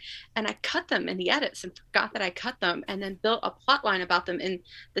in it, and I cut them in the edits and forgot that I cut them, and then built a plot line about them in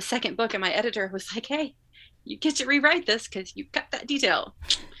the second book, and my editor was like, hey, you get to rewrite this because you cut that detail.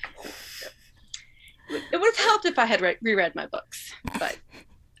 It would have helped if I had reread my books, but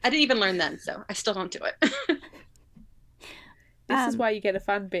I didn't even learn then, so I still don't do it. This is why you get a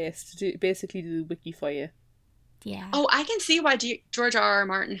fan base to basically do the wiki for you. Yeah. Oh, I can see why George R.R.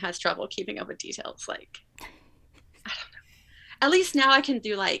 Martin has trouble keeping up with details. Like, I don't know. At least now I can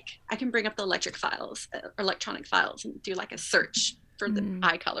bring up the electronic files and do like a search for the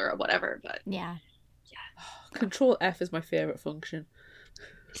eye color or whatever. But yeah. Control F is my favorite function.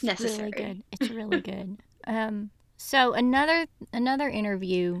 It's necessary. Really good. It's really good. So another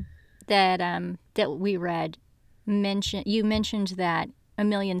interview that we read mentioned that A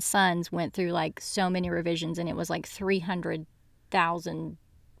Million Suns went through like so many revisions, and it was like 300,000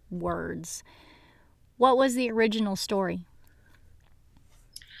 words. What was the original story?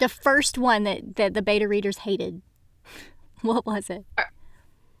 The first one that the beta readers hated. What was it?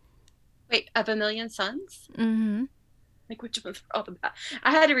 Wait, of A Million Suns? Mm-hmm. Like, which ones were all about? I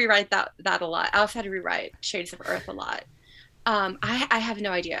had to rewrite that a lot. I also had to rewrite Shades of Earth a lot. I have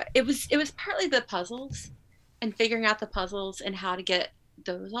no idea. It was partly the puzzles and figuring out the puzzles and how to get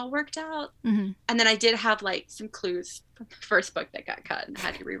those all worked out. Mm-hmm. And then I did have like some clues from the first book that got cut, and I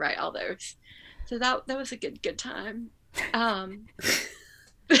had to rewrite all those. So that was a good time.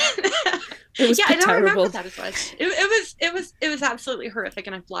 It was I don't terrible. remember that as much. It was absolutely horrific,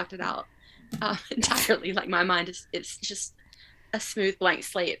 and I blocked it out entirely. Like, my mind is just a smooth blank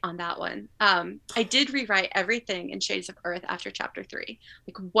slate on that one. I did rewrite everything in Shades of Earth after chapter 3,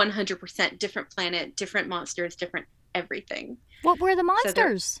 like 100% different planet, different monsters, different everything. What were the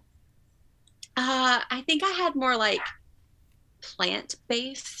monsters? So I think I had more like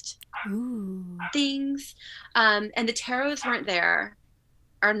plant-based things, and the tarots weren't there,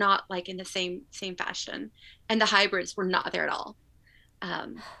 are not like in the same fashion, and the hybrids were not there at all.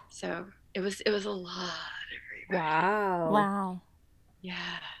 So it was a lot of rewriting. Wow.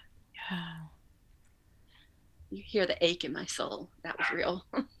 Yeah. You hear the ache in my soul. That was real.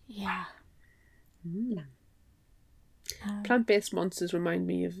 Yeah. Plant-based monsters remind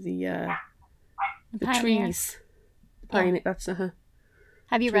me of the Pioneer. trees. The Pioneer. That's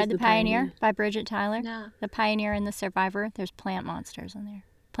Have you read The Pioneer by Bridget Tyler? No. The Pioneer and the Survivor. There's plant monsters in there.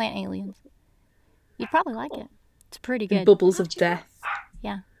 Plant aliens. You'd probably like it. It's pretty good. Bubbles of death.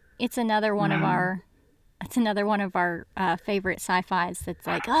 Yeah. It's another one of our favorite sci-fis that's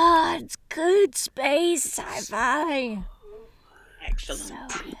like, it's good space sci-fi.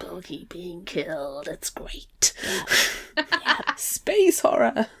 Excellent. People keep being killed. It's great. Yeah. Space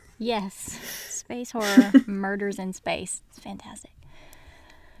horror. Yes. Space horror, murders in space. It's fantastic.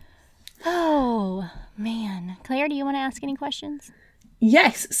 Oh, man. Claire, do you want to ask any questions?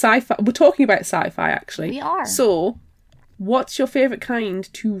 Yes, sci-fi. We're talking about sci-fi, actually. We are. So, what's your favourite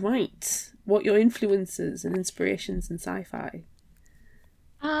kind to write? what your influences and inspirations in sci-fi?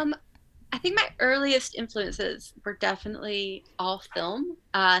 I think my earliest influences were definitely all film,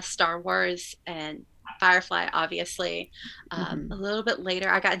 Star Wars and Firefly, obviously. A little bit later,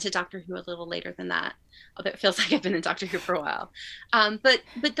 I got into Doctor Who a little later than that, although it feels like I've been in Doctor Who for a while. But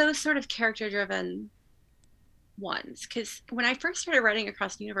those sort of character-driven ones, because when I first started writing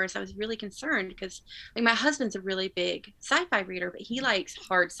across the universe, I was really concerned because like my husband's a really big sci-fi reader, but he likes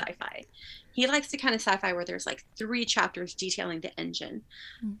hard sci-fi. He likes the kind of sci-fi where there's like 3 chapters detailing the engine.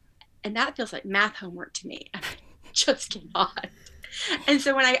 And that feels like math homework to me. I just cannot. And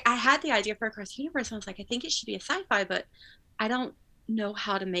so when I had the idea for Across the Universe, I was like, I think it should be a sci-fi, but I don't know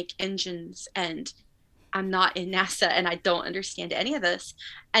how to make engines, and I'm not in NASA, and I don't understand any of this.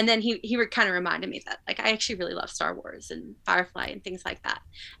 And then he kind of reminded me that like I actually really love Star Wars and Firefly and things like that.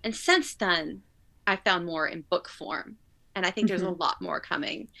 And since then, I found more in book form, and I think there's a lot more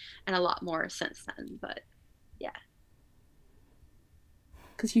coming, and a lot more since then. But yeah.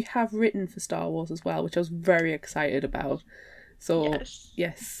 Because you have written for Star Wars as well, which I was very excited about. So,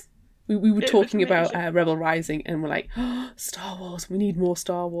 yes. We were talking about Rebel Rising, and we're like, oh, Star Wars, we need more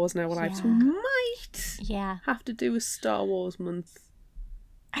Star Wars in our lives. We might have to do a Star Wars month.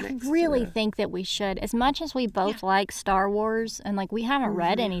 I really think that we should. As much as we both like Star Wars, and like we haven't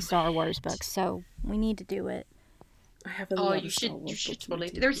read any Star Wars books, so we need to do it. I have a lot of Star Wars you should books totally.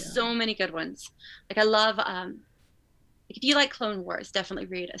 in my There's so many good ones. Like I love if you like Clone Wars, definitely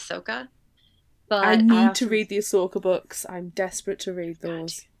read Ahsoka. But I need to read the Ahsoka books. I'm desperate to read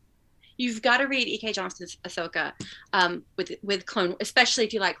those. You've got to read E.K. Johnston's Ahsoka with Clone, especially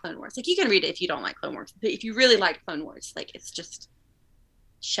if you like Clone Wars. Like you can read it if you don't like Clone Wars, but if you really like Clone Wars, like it's just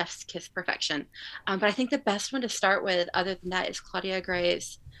chef's kiss perfection. But I think the best one to start with, other than that, is Claudia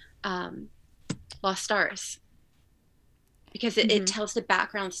Gray's Lost Stars, because it tells the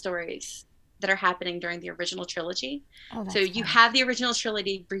background stories that are happening during the original trilogy. So you have the original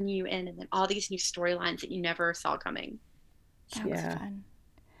trilogy bring you in, and then all these new storylines that you never saw coming. That was fun.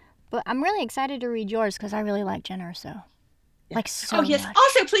 But I'm really excited to read yours because I really like Jen Erso. Like so much.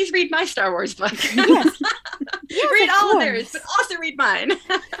 Also, please read my Star Wars book. Yes. Read all of theirs, but also read mine.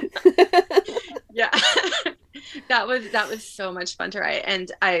 Yeah. That was so much fun to write,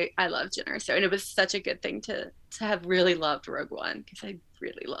 and I love Jen Erso, and it was such a good thing to have really loved Rogue One, because I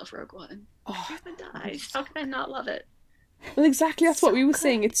really love Rogue One. Everyone dies. How can I not love it? Well, exactly. That's what we were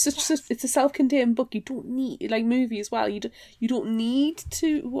saying. It's it's a self-contained book. You don't need, like movie as well. You don't need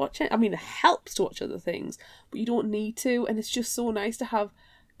to watch it. I mean, it helps to watch other things, but you don't need to. And it's just so nice to have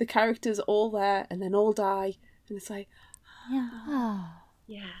the characters all there and then all die, and it's like,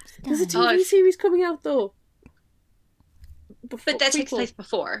 There's a TV series coming out though. But that takes place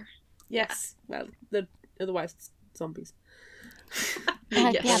before. Yes. Well, otherwise it's zombies.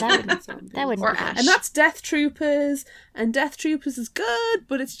 That would or Ash. And that's Death Troopers, and Death Troopers is good,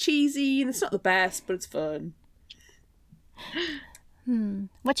 but it's cheesy and it's not the best, but it's fun.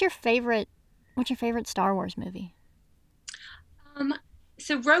 What's your favorite Star Wars movie?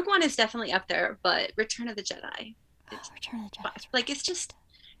 So Rogue One is definitely up there, but Return of the Jedi. Return of the Jedi. Like it's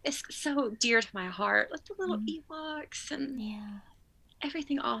so dear to my heart. Like the little Ewoks and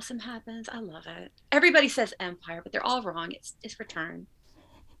everything awesome happens. I love it. Everybody says Empire, but they're all wrong. It's Return.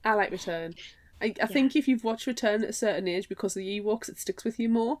 I like Return. I think if you've watched Return at a certain age, because of the Ewoks, it sticks with you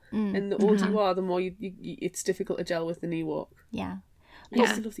more. And the older you are, the more it's difficult to gel with an Ewok. Yeah. I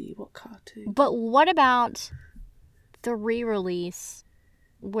still love the Ewok cartoon. But what about the re-release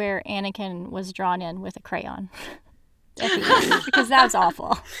where Anakin was drawn in with a crayon? Because that was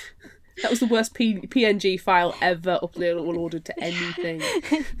awful. That was the worst PNG file ever uploaded to anything.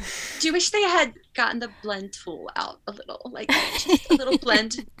 Do you wish they had gotten the blend tool out a little? Like, just a little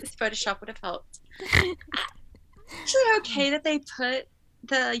blend with Photoshop would have helped. Actually, okay that they put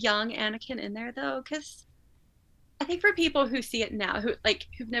the young Anakin in there, though, because I think for people who see it now,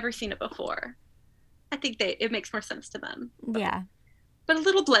 who've never seen it before, I think it makes more sense to them. Yeah. But a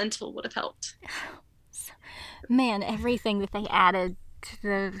little blend tool would have helped. Man, everything that they added to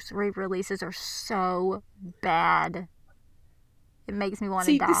those re-releases are so bad. It makes me want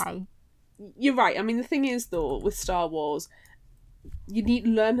to die. You're right. I mean, the thing is, though, with Star Wars, you need to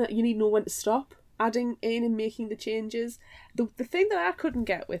know when to stop adding in and making the changes. The thing that I couldn't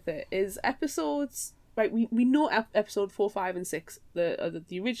get with it is episodes. Right, we know episode 4, 5, and 6,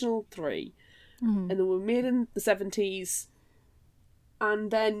 the original 3, and they were made in the 70s,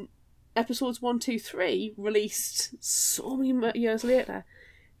 and then episodes 1, 2, 3 released so many years later.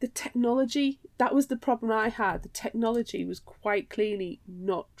 The technology, that was the problem I had. The technology was quite clearly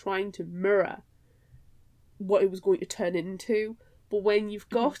not trying to mirror what it was going to turn into. But when you've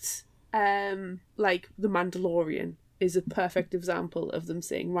got like The Mandalorian is a perfect example of them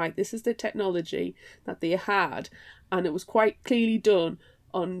saying, right, this is the technology that they had, and it was quite clearly done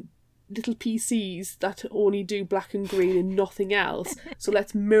on little PCs that only do black and green and nothing else. So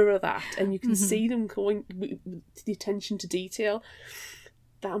let's mirror that, and you can see them going to the attention to detail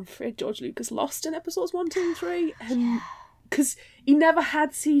that I'm afraid George Lucas lost in episodes 1, 2, and 3, and because he never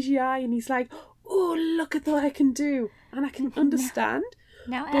had CGI, and he's like, oh, look at what I can do, and I can understand.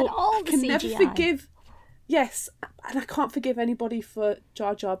 Now but add all the I can CGI. never forgive. Yes, and I can't forgive anybody for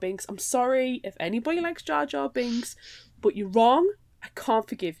Jar Jar Binks. I'm sorry if anybody likes Jar Jar Binks, but you're wrong. I can't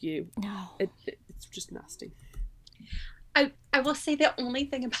forgive you. No. It's just nasty. I will say the only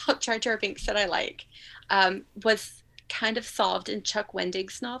thing about Jar Jar Binks that I like was kind of solved in Chuck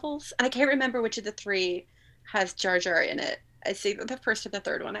Wendig's novels. And I can't remember which of the 3 has Jar Jar in it. I see the first or the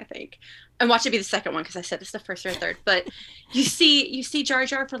third one, I think. And watch it be the second one because I said it's the first or third. But you see Jar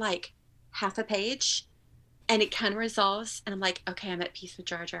Jar for like half a page, and it kind of resolves, and I'm like, okay, I'm at peace with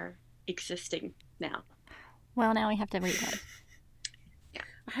Jar Jar existing now. Well, now we have to read it.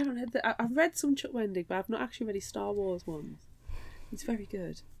 I haven't read that. I've read some Chuck Wendig, but I've not actually read his Star Wars ones. He's very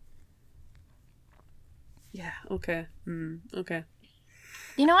good. Yeah. Okay. Okay.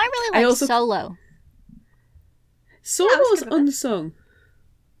 You know, I really like Solo. Solo's unsung.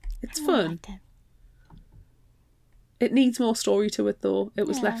 It's I fun. liked it. It needs more story to it, though. It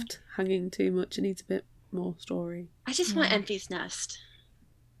was left hanging too much. It needs a bit more story. I just want Envy's Nest.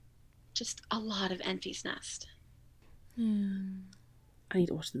 Just a lot of Envy's Nest. I need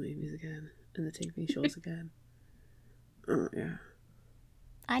to watch the movies again and the TV shows again. Yeah.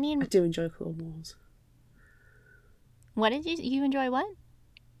 I do enjoy Clone Wars. What did you enjoy? What?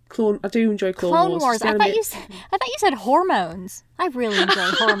 I do enjoy Clone Wars. I thought you said hormones. I really enjoy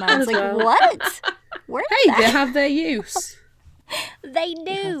hormones. Like well. What? Where? Hey, they have their use. They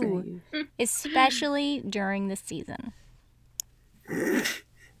do, especially during the season.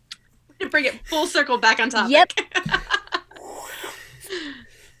 To bring it full circle back on topic. Yep.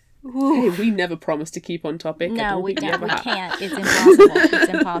 Hey, we never promised to keep on topic. No, we don't. We can't. It's impossible. It's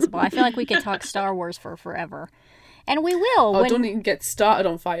impossible. I feel like we could talk Star Wars for forever. And we will. Oh, don't even get started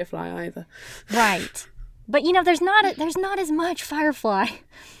on Firefly either. Right. But you know, there's not as much Firefly,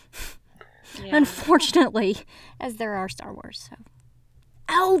 unfortunately, as there are Star Wars. So.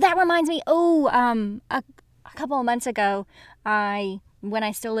 Oh, that reminds me. A couple of months ago, when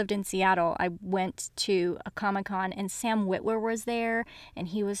I still lived in Seattle, I went to a Comic-Con, and Sam Witwer was there, and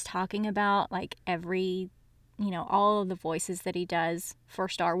he was talking about like all of the voices that he does for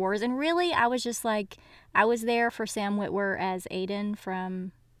Star Wars. And really, I was just like, I was there for Sam Witwer as Aiden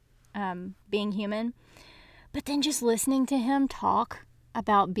from Being Human. But then just listening to him talk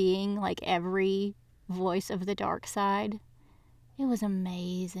about being like every voice of the dark side, it was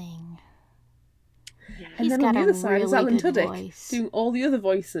amazing. Yeah. And then on the other side is Alan Tudyk doing all the other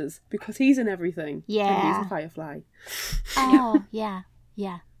voices because he's in everything. Yeah. And he's a Firefly. Oh, yeah.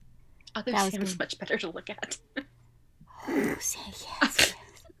 Yeah. Although Sam's much better to look at. Oh, yes.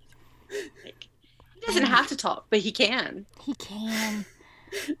 Like, he doesn't have to talk, but he can. He can.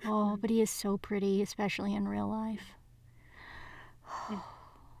 Oh, but he is so pretty, especially in real life.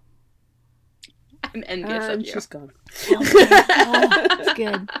 I'm envious of you. She's gone. It's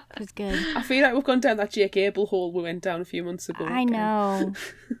good. It's good. I feel like we've gone down that Jake Abel hole we went down a few months ago. I know.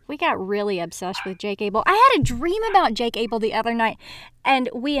 We got really obsessed with Jake Abel. I had a dream about Jake Abel the other night, and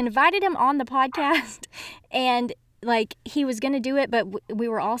we invited him on the podcast, and like he was going to do it, but we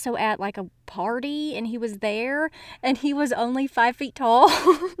were also at like a party, and he was there, and he was only 5 feet tall.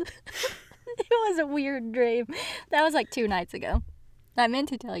 It was a weird dream. That was like 2 nights ago. I meant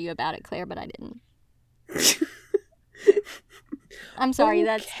to tell you about it, Claire, but I didn't. I'm sorry,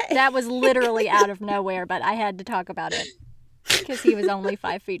 that was literally out of nowhere, but I had to talk about it because he was only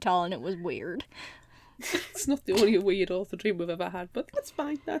 5 feet tall and it was weird. It's not the only weird author dream we've ever had, but that's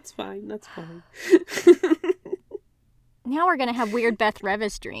fine. Now we're gonna have weird Beth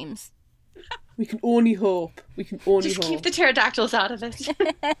Revis dreams. We can only hope. Just keep the pterodactyls out of it.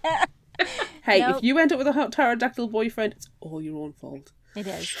 Hey, nope. If you end up with a pterodactyl boyfriend, it's all your own fault. It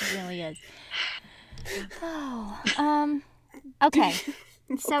is. It really is. Oh, okay.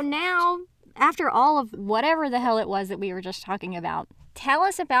 So now, after all of whatever the hell it was that we were just talking about, tell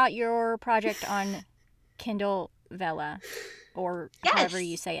us about your project on Kindle Vella, or however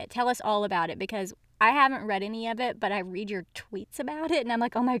you say it. Tell us all about it, because I haven't read any of it, but I read your tweets about it, and I'm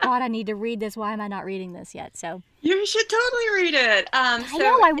like, oh my God, I need to read this. Why am I not reading this yet? So you should totally read it. I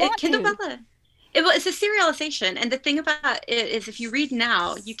know, I want Kindle to. Vella. It's a serialization, and the thing about it is if you read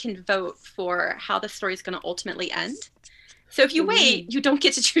now, you can vote for how the story is going to ultimately end. So if you wait, you don't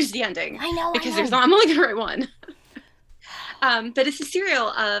get to choose the ending. I know. Because I'm only going to write one. But it's a serial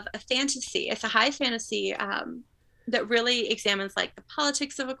of a fantasy. It's a high fantasy that really examines like the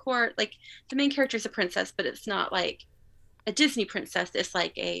politics of a court. Like the main character is a princess, but it's not like a Disney princess. It's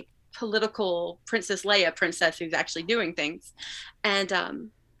like a political Princess Leia princess who's actually doing things. And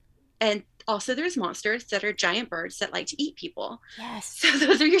also there's monsters that are giant birds that like to eat people. Yes. So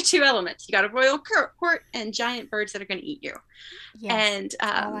those are your two elements. You got a royal court and giant birds that are going to eat you. Yes.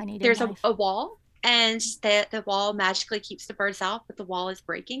 And there's a wall, and the wall magically keeps the birds out, but the wall is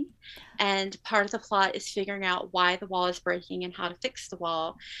breaking. And part of the plot is figuring out why the wall is breaking and how to fix the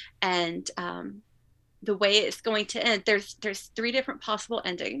wall. And the way it's going to end, there's 3 different possible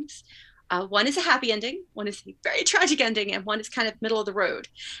endings. One is a happy ending, one is a very tragic ending, and one is kind of middle of the road.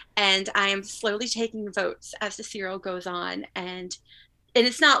 And I am slowly taking votes as the serial goes on. And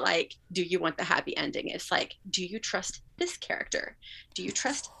it's not like, do you want the happy ending? It's like, do you trust this character? Do you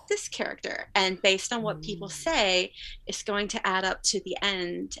trust this character? And based on what people say, it's going to add up to the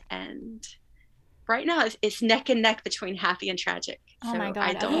end. And right now it's neck and neck between happy and tragic. Oh my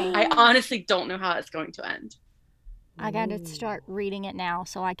God. I honestly don't know how it's going to end. I got to start reading it now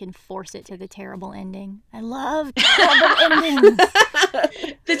so I can force it to the terrible ending. I love terrible endings.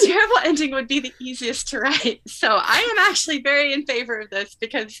 The terrible ending would be the easiest to write. So I am actually very in favor of this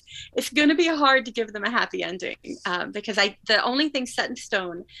because it's going to be hard to give them a happy ending. Because the only thing set in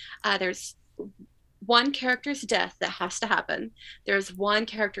stone, there's one character's death that has to happen. There's one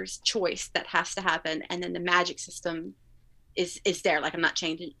character's choice that has to happen. And then the magic system is there. Like, I'm not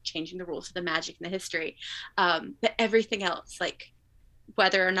changing the rules of the magic and the history, but everything else, like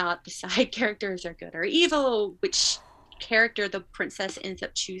whether or not the side characters are good or evil, which character the princess ends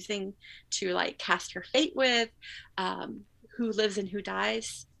up choosing to like cast her fate with, who lives and who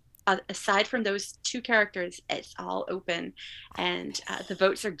dies, aside from those 2 characters, it's all open. And the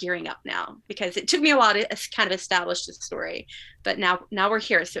votes are gearing up now, because it took me a while to kind of establish the story, but now we're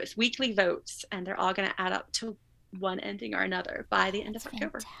here. So it's weekly votes, and they're all going to add up to one ending or another by the end of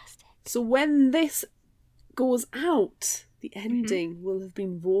October. Fantastic. So when this goes out, the ending will have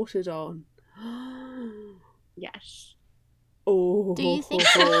been voted on. Yes. Oh. Do you think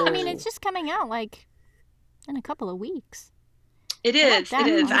so? I mean, it's just coming out like in a couple of weeks. It is. It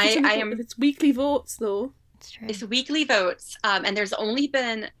is. I am. If it's weekly votes, though. It's true. It's weekly votes, and there's only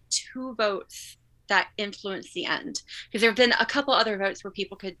been 2 votes that influence the end, because there have been a couple other votes where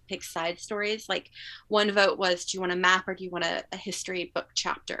people could pick side stories. Like one vote was, do you want a map or do you want a history book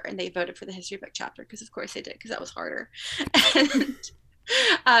chapter? And they voted for the history book chapter, because of course they did, because that was harder. And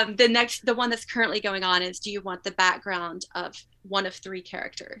the one that's currently going on is, do you want the background of one of 3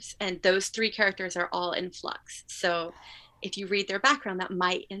 characters? And those 3 characters are all in flux. So if you read their background, that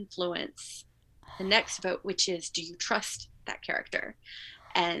might influence the next vote, which is, do you trust that character?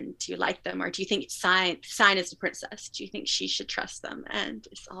 And do you like them, or do you think Sign is the princess? Do you think she should trust them? And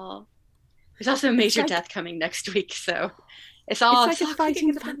there's also a major death coming next week, so it's like a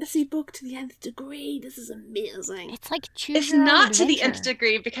fighting fantasy book to the nth degree. This is amazing. It's like choose It's your own not adventure. to the nth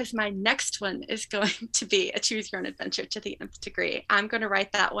degree, because my next one is going to be a choose your own adventure to the nth degree. I'm going to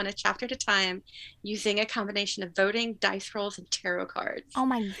write that one a chapter at a time, using a combination of voting, dice rolls, and tarot cards. Oh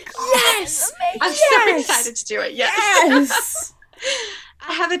my God. Yes! I'm so excited to do it. Yes!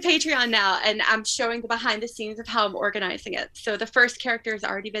 I have a Patreon now, and I'm showing the behind the scenes of how I'm organizing it. So the first character has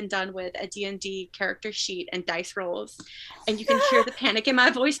already been done with a D&D character sheet and dice rolls. And you can hear the panic in my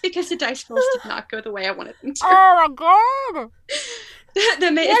voice, because the dice rolls did not go the way I wanted them to. Oh my God. Why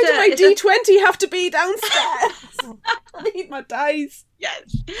do my D20 have to be downstairs? I need my dice.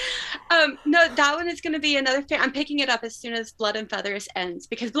 Yes. No, that one is going to be another I'm picking it up as soon as Blood and Feathers ends,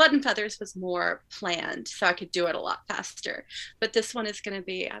 because Blood and Feathers was more planned, so I could do it a lot faster. But this one is going to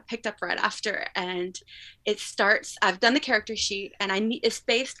be picked up right after, and it starts. I've done the character sheet, and it's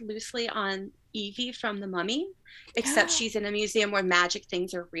based loosely on Evie from The Mummy, except she's in a museum where magic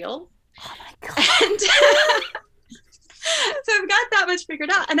things are real. Oh my God. And so I've got that much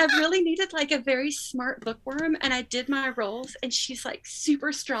figured out, and I've really needed like a very smart bookworm, and I did my rolls, and she's like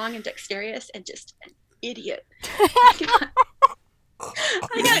super strong and dexterous and just an idiot. I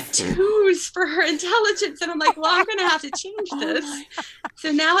got 2s for her intelligence, and I'm like, well, I'm gonna have to change this.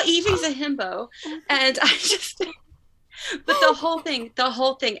 So now Evie's a himbo, and I just but the whole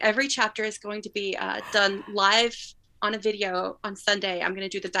thing, every chapter is going to be done live on a video on Sunday. I'm going to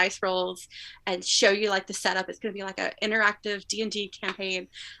do the dice rolls and show you like the setup. It's going to be like an interactive D&D campaign.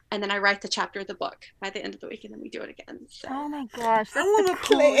 And then I write the chapter of the book by the end of the week, and then we do it again. So. Oh my gosh, that's I the wanna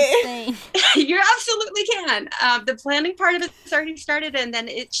coolest play. thing. You absolutely can. The planning part of it's already started, and then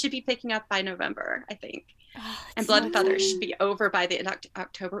it should be picking up by November, I think. And Blood and Feathers should be over by the end of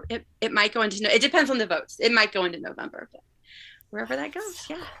October. It might go into, it depends on the votes. It might go into November, but wherever that goes,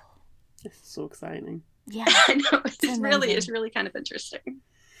 yeah. This is so exciting. Yeah. I know, it's amazing. really kind of interesting.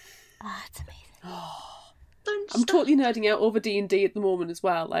 Oh, it's amazing. Fun I'm stuff. totally nerding out over D&D at the moment as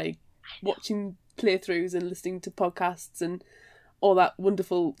well, like watching playthroughs and listening to podcasts and all that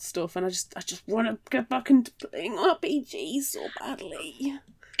wonderful stuff, and I just want to get back into playing RPGs so badly.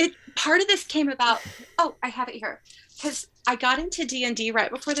 Part of this came about, oh, I have it here, because I got into D&D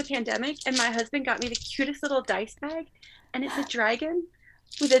right before the pandemic, and my husband got me the cutest little dice bag, and it's a dragon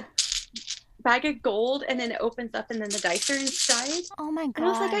with a bag of gold, and then it opens up and then the dice are inside. Oh my god. And I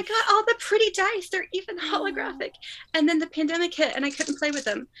was like, I got all the pretty dice, they're even holographic. And then the pandemic hit and I couldn't play with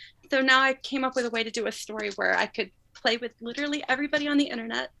them, so now I came up with a way to do a story where I could play with literally everybody on the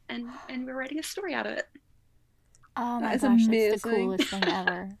internet, and we're writing a story out of it. Oh my That is gosh, it's the amazing. coolest thing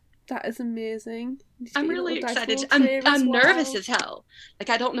ever. That is amazing. I'm really excited. Dice I'm roll save as nervous well. as hell. Like,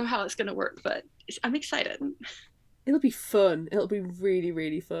 I don't know how it's gonna work, but I'm excited. It'll be fun. It'll be really,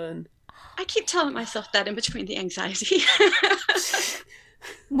 really fun. I keep telling myself that in between the anxiety.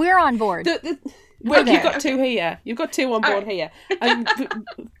 We're on board. Well, there. you've got two here. You've got two on board here. And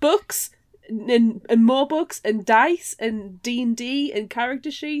books and more books and dice and D&D and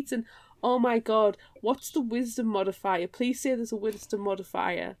character sheets and oh my god, what's the wisdom modifier? Please say there's a wisdom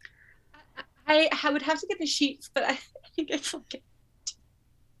modifier. I would have to get the sheets, but I think it's like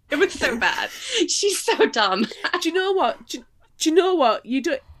it was so bad. She's so dumb. Do you know what? Do you know what? You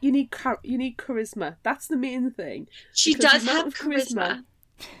need charisma. That's the main thing. She Because does the amount have of charisma.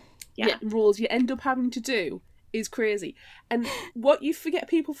 Yeah. Rules you end up having to do is crazy. And what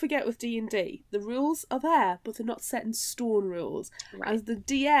people forget with D&D, the rules are there, but they're not set in stone rules. Right. As the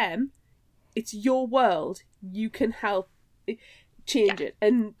DM, it's your world. You can help change it.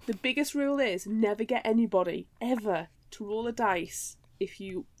 And the biggest rule is never get anybody ever to roll a dice if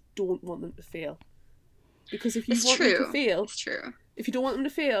you don't want them to fail. Because if you It's want true. them to fail, It's true. if you don't want them to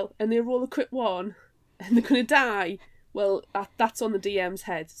fail and they roll a crit one and they're going to die, well, that's on the DM's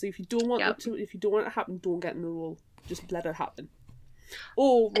head. So if you don't want it to happen, don't get them to roll. Just let it happen.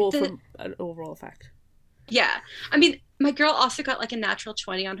 Or roll from an overall effect. Yeah. I mean, my girl also got like a natural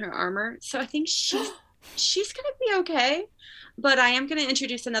 20 on her armor, so I think she's gonna be okay. But I am gonna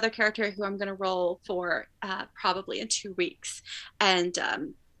introduce another character who I'm gonna roll for probably in 2 weeks, and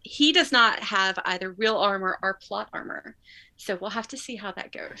he does not have either real armor or plot armor, so we'll have to see how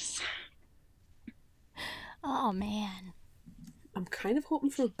that goes. Oh man. I'm kind of hoping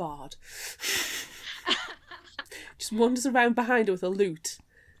for a bard. Just wanders around behind her with a lute,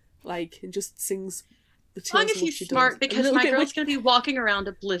 and just sings the As long tales as of what he's she smart, does. because my girl's gonna be walking around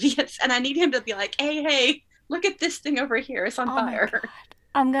oblivious, and I need him to be like, hey, look at this thing over here, it's on Oh my fire.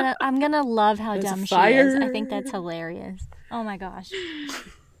 God. I'm gonna love how There's a dumb she is. fire. I think that's hilarious. Oh my gosh.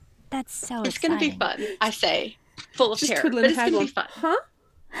 That's so It's exciting. gonna be fun, I say. Full of Just terror, twiddling but it's her head gonna be going, fun.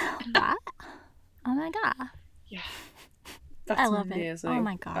 huh? What? Oh my god. Yeah. That's I love it. amazing. Oh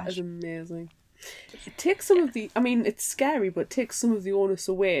my That is gosh. amazing. It takes some of the... I mean, it's scary, but it takes some of the onus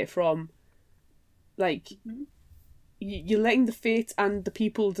away from, you're letting the fate and the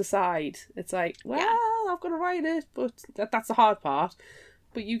people decide. It's like, well, I've got to write it, but that's the hard part.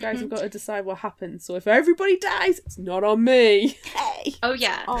 But you guys have got to decide what happens. So if everybody dies, it's not on me. Hey! Oh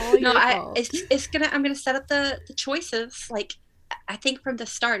yeah. All No, your fault. I'm gonna set up the choices. Like, I think from the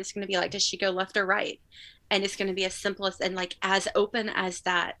start it's gonna be like, does she go left or right? And it's gonna be as simple as and as open as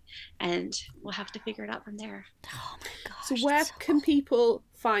that. And we'll have to figure it out from there. Oh my gosh. So where that's so can people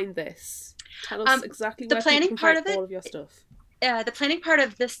find this? Tell us exactly the where planning people can part find of it- all of your stuff. The planning part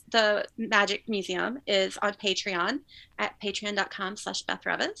of the Magic Museum is on Patreon at patreon.com/Beth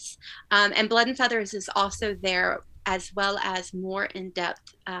Revis. And Blood and Feathers is also there, as well as more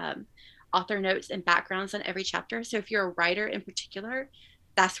in-depth author notes and backgrounds on every chapter. So if you're a writer in particular,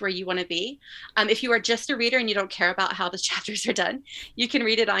 that's where you want to be. If you are just a reader and you don't care about how the chapters are done, you can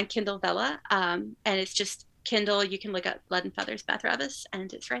read it on Kindle Vella. And it's just Kindle. You can look up Blood and Feathers, Beth Revis,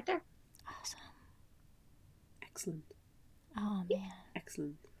 and it's right there. awesome. Excellent. Oh man.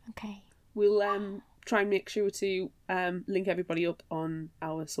 Excellent. Okay. We'll try and make sure to link everybody up on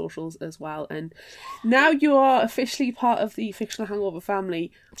our socials as well. And now you are officially part of the Fictional Hangover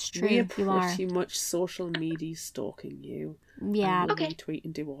family. It's true. We are You are. pretty much social media stalking you. Yeah. And we'll Okay. retweet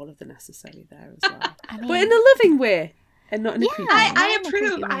and do all of the necessary there as well. I mean, But in a loving way and not in a Yeah. creepy I- way. I in a creepy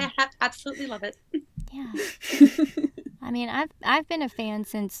approve. way. I absolutely love it. yeah. I mean, I've been a fan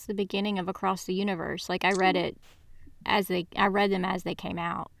since the beginning of Across the Universe. Like I read them as they came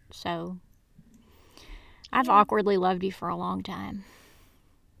out. So I've awkwardly loved you for a long time.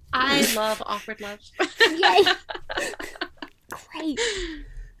 I love awkward love. Yay! Great.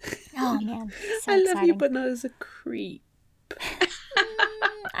 Oh man, so I love exciting. you, but not as a creep.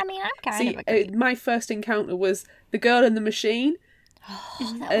 I mean, I'm kind See, of a creep. my first encounter was the girl in the machine.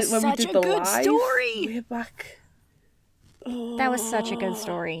 That was when such we did a the good live, story. Way back. That was such a good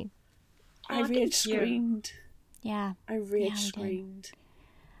story. I Oh, rage thank you. screamed. Yeah. I rage we did. screamed.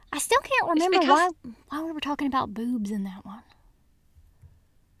 I still can't remember because- why we were talking about boobs in that one.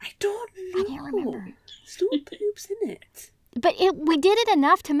 I don't know. I can't remember. There's no boobs in it. But we did it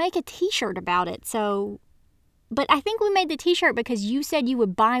enough to make a T-shirt about it. So, but I think we made the T-shirt because you said you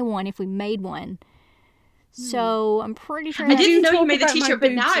would buy one if we made one. So I'm pretty sure I didn't know talk you made the about my T-shirt,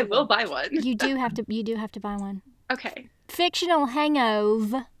 but now boobs I a will lot. buy one. you do have to buy one. Okay. Fictional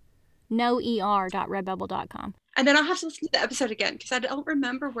Hangover, noer.redbubble.com. And then I'll have to listen to the episode again because I don't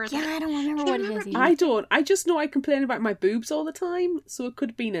remember where Yeah, that. I don't remember what it is either. I don't. I just know I complain about my boobs all the time, so it could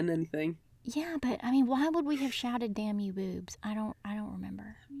have been in anything. Yeah, but I mean, why would we have shouted "Damn you, boobs"? I don't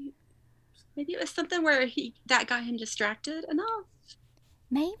remember. Maybe it was something where that got him distracted enough.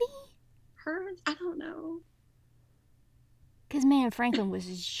 Maybe Her, I don't know. because man, Franklin was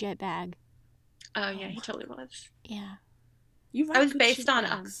a shitbag. Oh yeah, he totally was. Yeah. You I was good based on,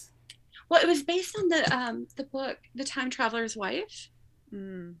 shitbags. Well, it was based on the book, The Time Traveler's Wife.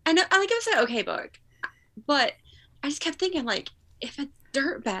 Mm. I know, like it was an okay book, but I just kept thinking like, if a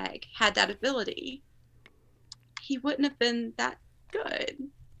dirtbag had that ability, he wouldn't have been that good.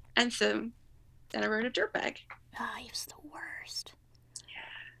 And so then I wrote a dirtbag, Oh, he was the worst.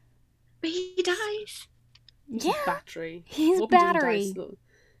 but he dies. He's Yeah. a battery. He's Hope he doesn't die battery. slow.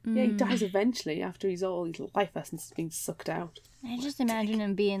 Yeah, he Mm. dies eventually after his life essence has been sucked out. I just imagine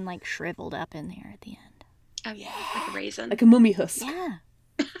him being like shriveled up in there at the end. Oh yeah, like a raisin. Like a mummy husk. Yeah.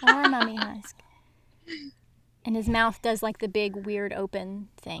 Or a mummy husk. And his mouth does like the big weird open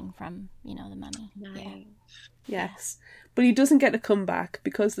thing from, the mummy. Nice. Yeah. Yes. But he doesn't get a comeback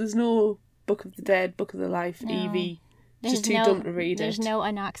because there's no Book of the Dead, Book of the Life, No. Evie. Just too dumb to read There's it. no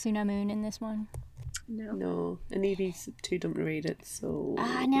Anaxuna Moon in this one. No. No, and Evie's too dumb to read it, so...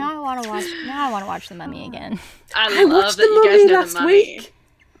 Now I want to watch. Now I want to watch the Mummy again. I I love watched that the you guys Mummy know last the Mummy. week.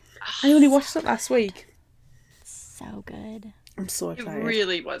 I only watched it last week. So good. I'm so It excited.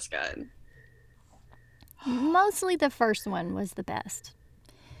 really was good. Mostly the first one was the best.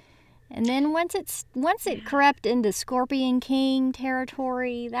 And then once it crept into Scorpion King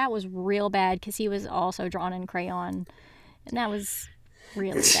territory, that was real bad because he was also drawn in crayon, and that was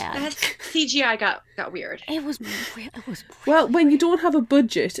really bad. That CGI got weird. It was real. Well, when you don't have a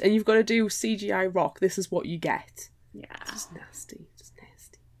budget and you've got to do CGI rock, this is what you get. Yeah. Just nasty. Just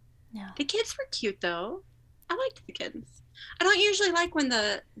nasty. No. The kids were cute though. I liked the kids. I don't usually like when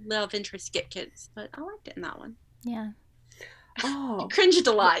the love interests get kids, but I liked it in that one. Yeah. Oh, I cringed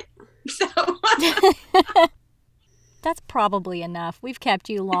a lot. So That's probably enough. We've kept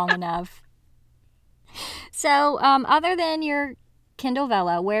you long enough. So, other than your Kindle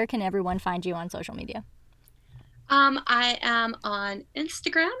Vella, where can everyone find you on social media? I am on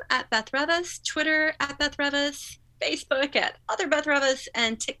Instagram at Beth Revis, Twitter at Beth Revis, Facebook at Other Beth Revis,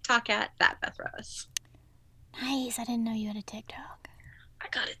 and TikTok at That Beth Revis. Nice. I didn't know you had a TikTok. I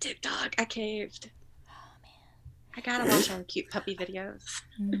got a TikTok. I caved. Oh man. I gotta watch all the cute puppy videos.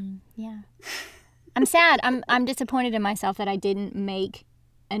 Yeah. I'm sad. I'm disappointed in myself that I didn't make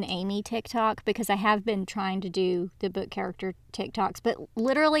an Amy TikTok because I have been trying to do the book character TikToks, but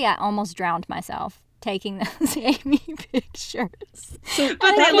literally I almost drowned myself taking those Amy pictures. so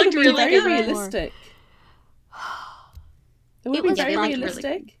But that they would looked have been really very good. realistic. It would It be was very fun.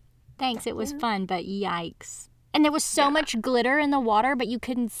 realistic. Thanks, it was fun, but yikes. And there was so much glitter in the water, but you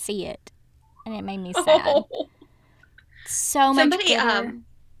couldn't see it. And it made me sad. Oh. So much Somebody, glitter.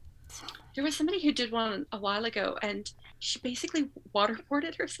 there was somebody who did one a while ago, and she basically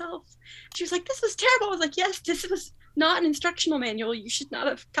waterboarded herself. She was like, "This was terrible." I was like, "Yes, this was not an instructional manual. You should not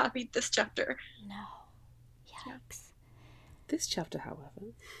have copied this chapter." No. Yikes. This chapter,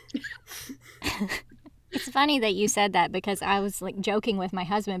 however. It's funny that you said that because I was like joking with my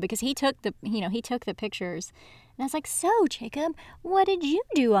husband because he took the pictures. And I was like, "So, Jacob, what did you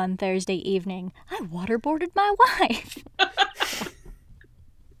do on Thursday evening?" "I waterboarded my wife."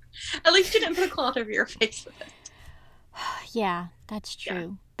 At least you didn't put a cloth over your face with it. Yeah, that's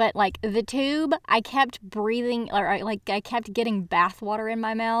true. But like the tube, I kept breathing, or like I kept getting bath water in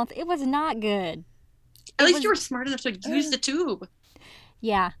my mouth. It was not good. At least was- you were smart enough to use the tube.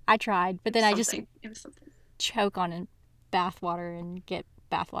 Yeah, I tried, but then I just Something. It was something. choke on bath water and get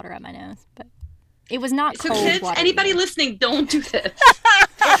bath water up my nose. But it was not So cold kids, water. anybody either. listening, don't do this.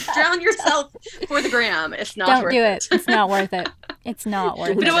 Don't drown yourself for the gram. It's not Don't worth do it. It's not worth it. It's not worth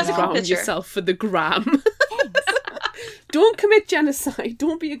Don't it. But it was at a cool all. drown picture. yourself for the gram. Don't commit genocide.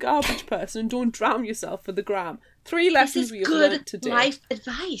 Don't be a garbage person. Don't drown yourself for the gram. 3 This lessons is we have good learned today. life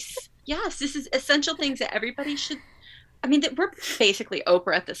advice. Yes, this is essential things that everybody should. I mean, that we're basically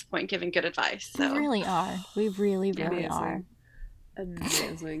Oprah at this point, giving good advice. We So really are. We really, really are.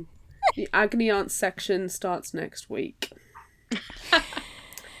 Amazing. The Agony Aunt section starts next week. Give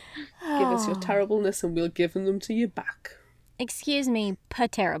us your Oh, terribleness and we'll give them to you back. excuse me,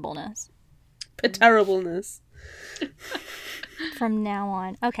 terribleness. Terribleness. From now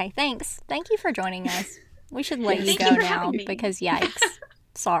on. Okay, thanks. Thank you for joining us. We should let you Thank go you for now having me. because yikes.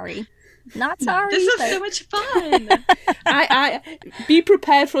 Sorry. Not sorry. this was but so much fun. I be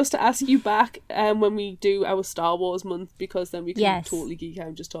prepared for us to ask you back when we do our Star Wars month, because then we can Yes. totally geek out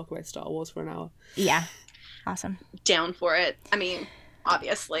and just talk about Star Wars for an hour. Yeah. Awesome. Down for it. I mean,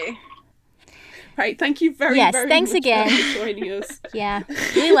 obviously. Right, thank you very, Yes, very thanks much again. for joining us. Yeah.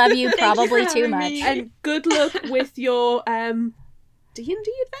 We love you Thank you probably for too having much. me. And good luck with your D&D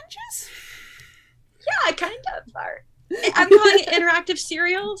adventures. Yeah, I kind of are. I'm calling it interactive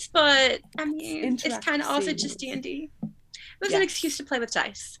serials, but I mean, it's Interactive kind of also serials. just D&D. It was an Yes. excuse to play with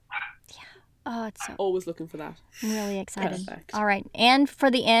dice. Oh, it's so Always looking for that. I'm really excited. Perfect. All right. And for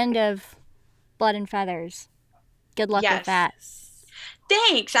the end of Blood and Feathers. Good luck Yes. with that.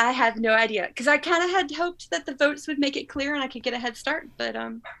 Thanks. I have no idea because I kind of had hoped that the votes would make it clear and I could get a head start, but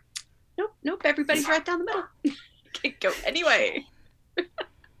nope. Everybody's right down the middle. Can't go anyway.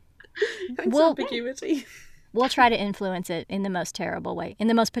 Thanks, Well- ambiguity. We'll try to influence it in the most terrible way, in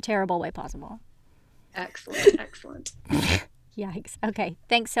the most terrible way possible. Excellent. Yikes. Okay.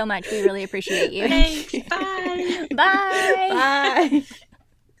 Thanks so much. We really appreciate you. Thanks. Bye. Bye. Bye.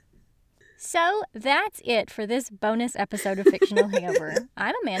 So that's it for this bonus episode of Fictional Hangover.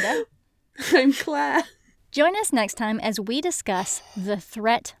 I'm Amanda. I'm Claire. Join us next time as we discuss The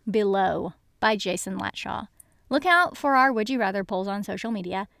Threat Below by Jason Latshaw. Look out for our Would You Rather polls on social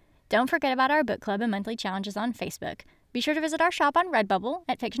media. Don't forget about our book club and monthly challenges on Facebook. Be sure to visit our shop on Redbubble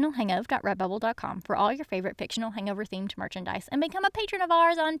at fictionalhangover.redbubble.com for all your favorite Fictional Hangover-themed merchandise, and become a patron of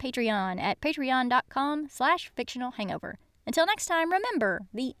ours on Patreon at patreon.com/fictionalhangover. Until next time, remember,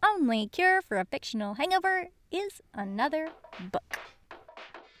 the only cure for a fictional hangover is another book.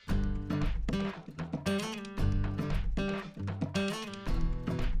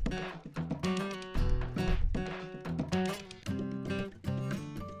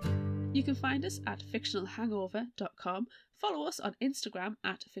 You can find us at fictionalhangover.com, follow us on Instagram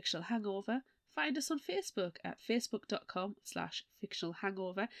at fictionalhangover, find us on Facebook at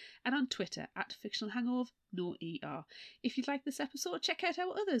facebook.com/fictionalhangover, and on Twitter at fictionalhangover, no ER. If you'd like this episode, check out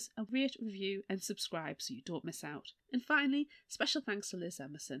our others and rate, review, and subscribe so you don't miss out. And finally, special thanks to Liz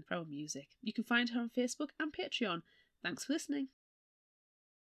Emerson for our music. You can find her on Facebook and Patreon. Thanks for listening.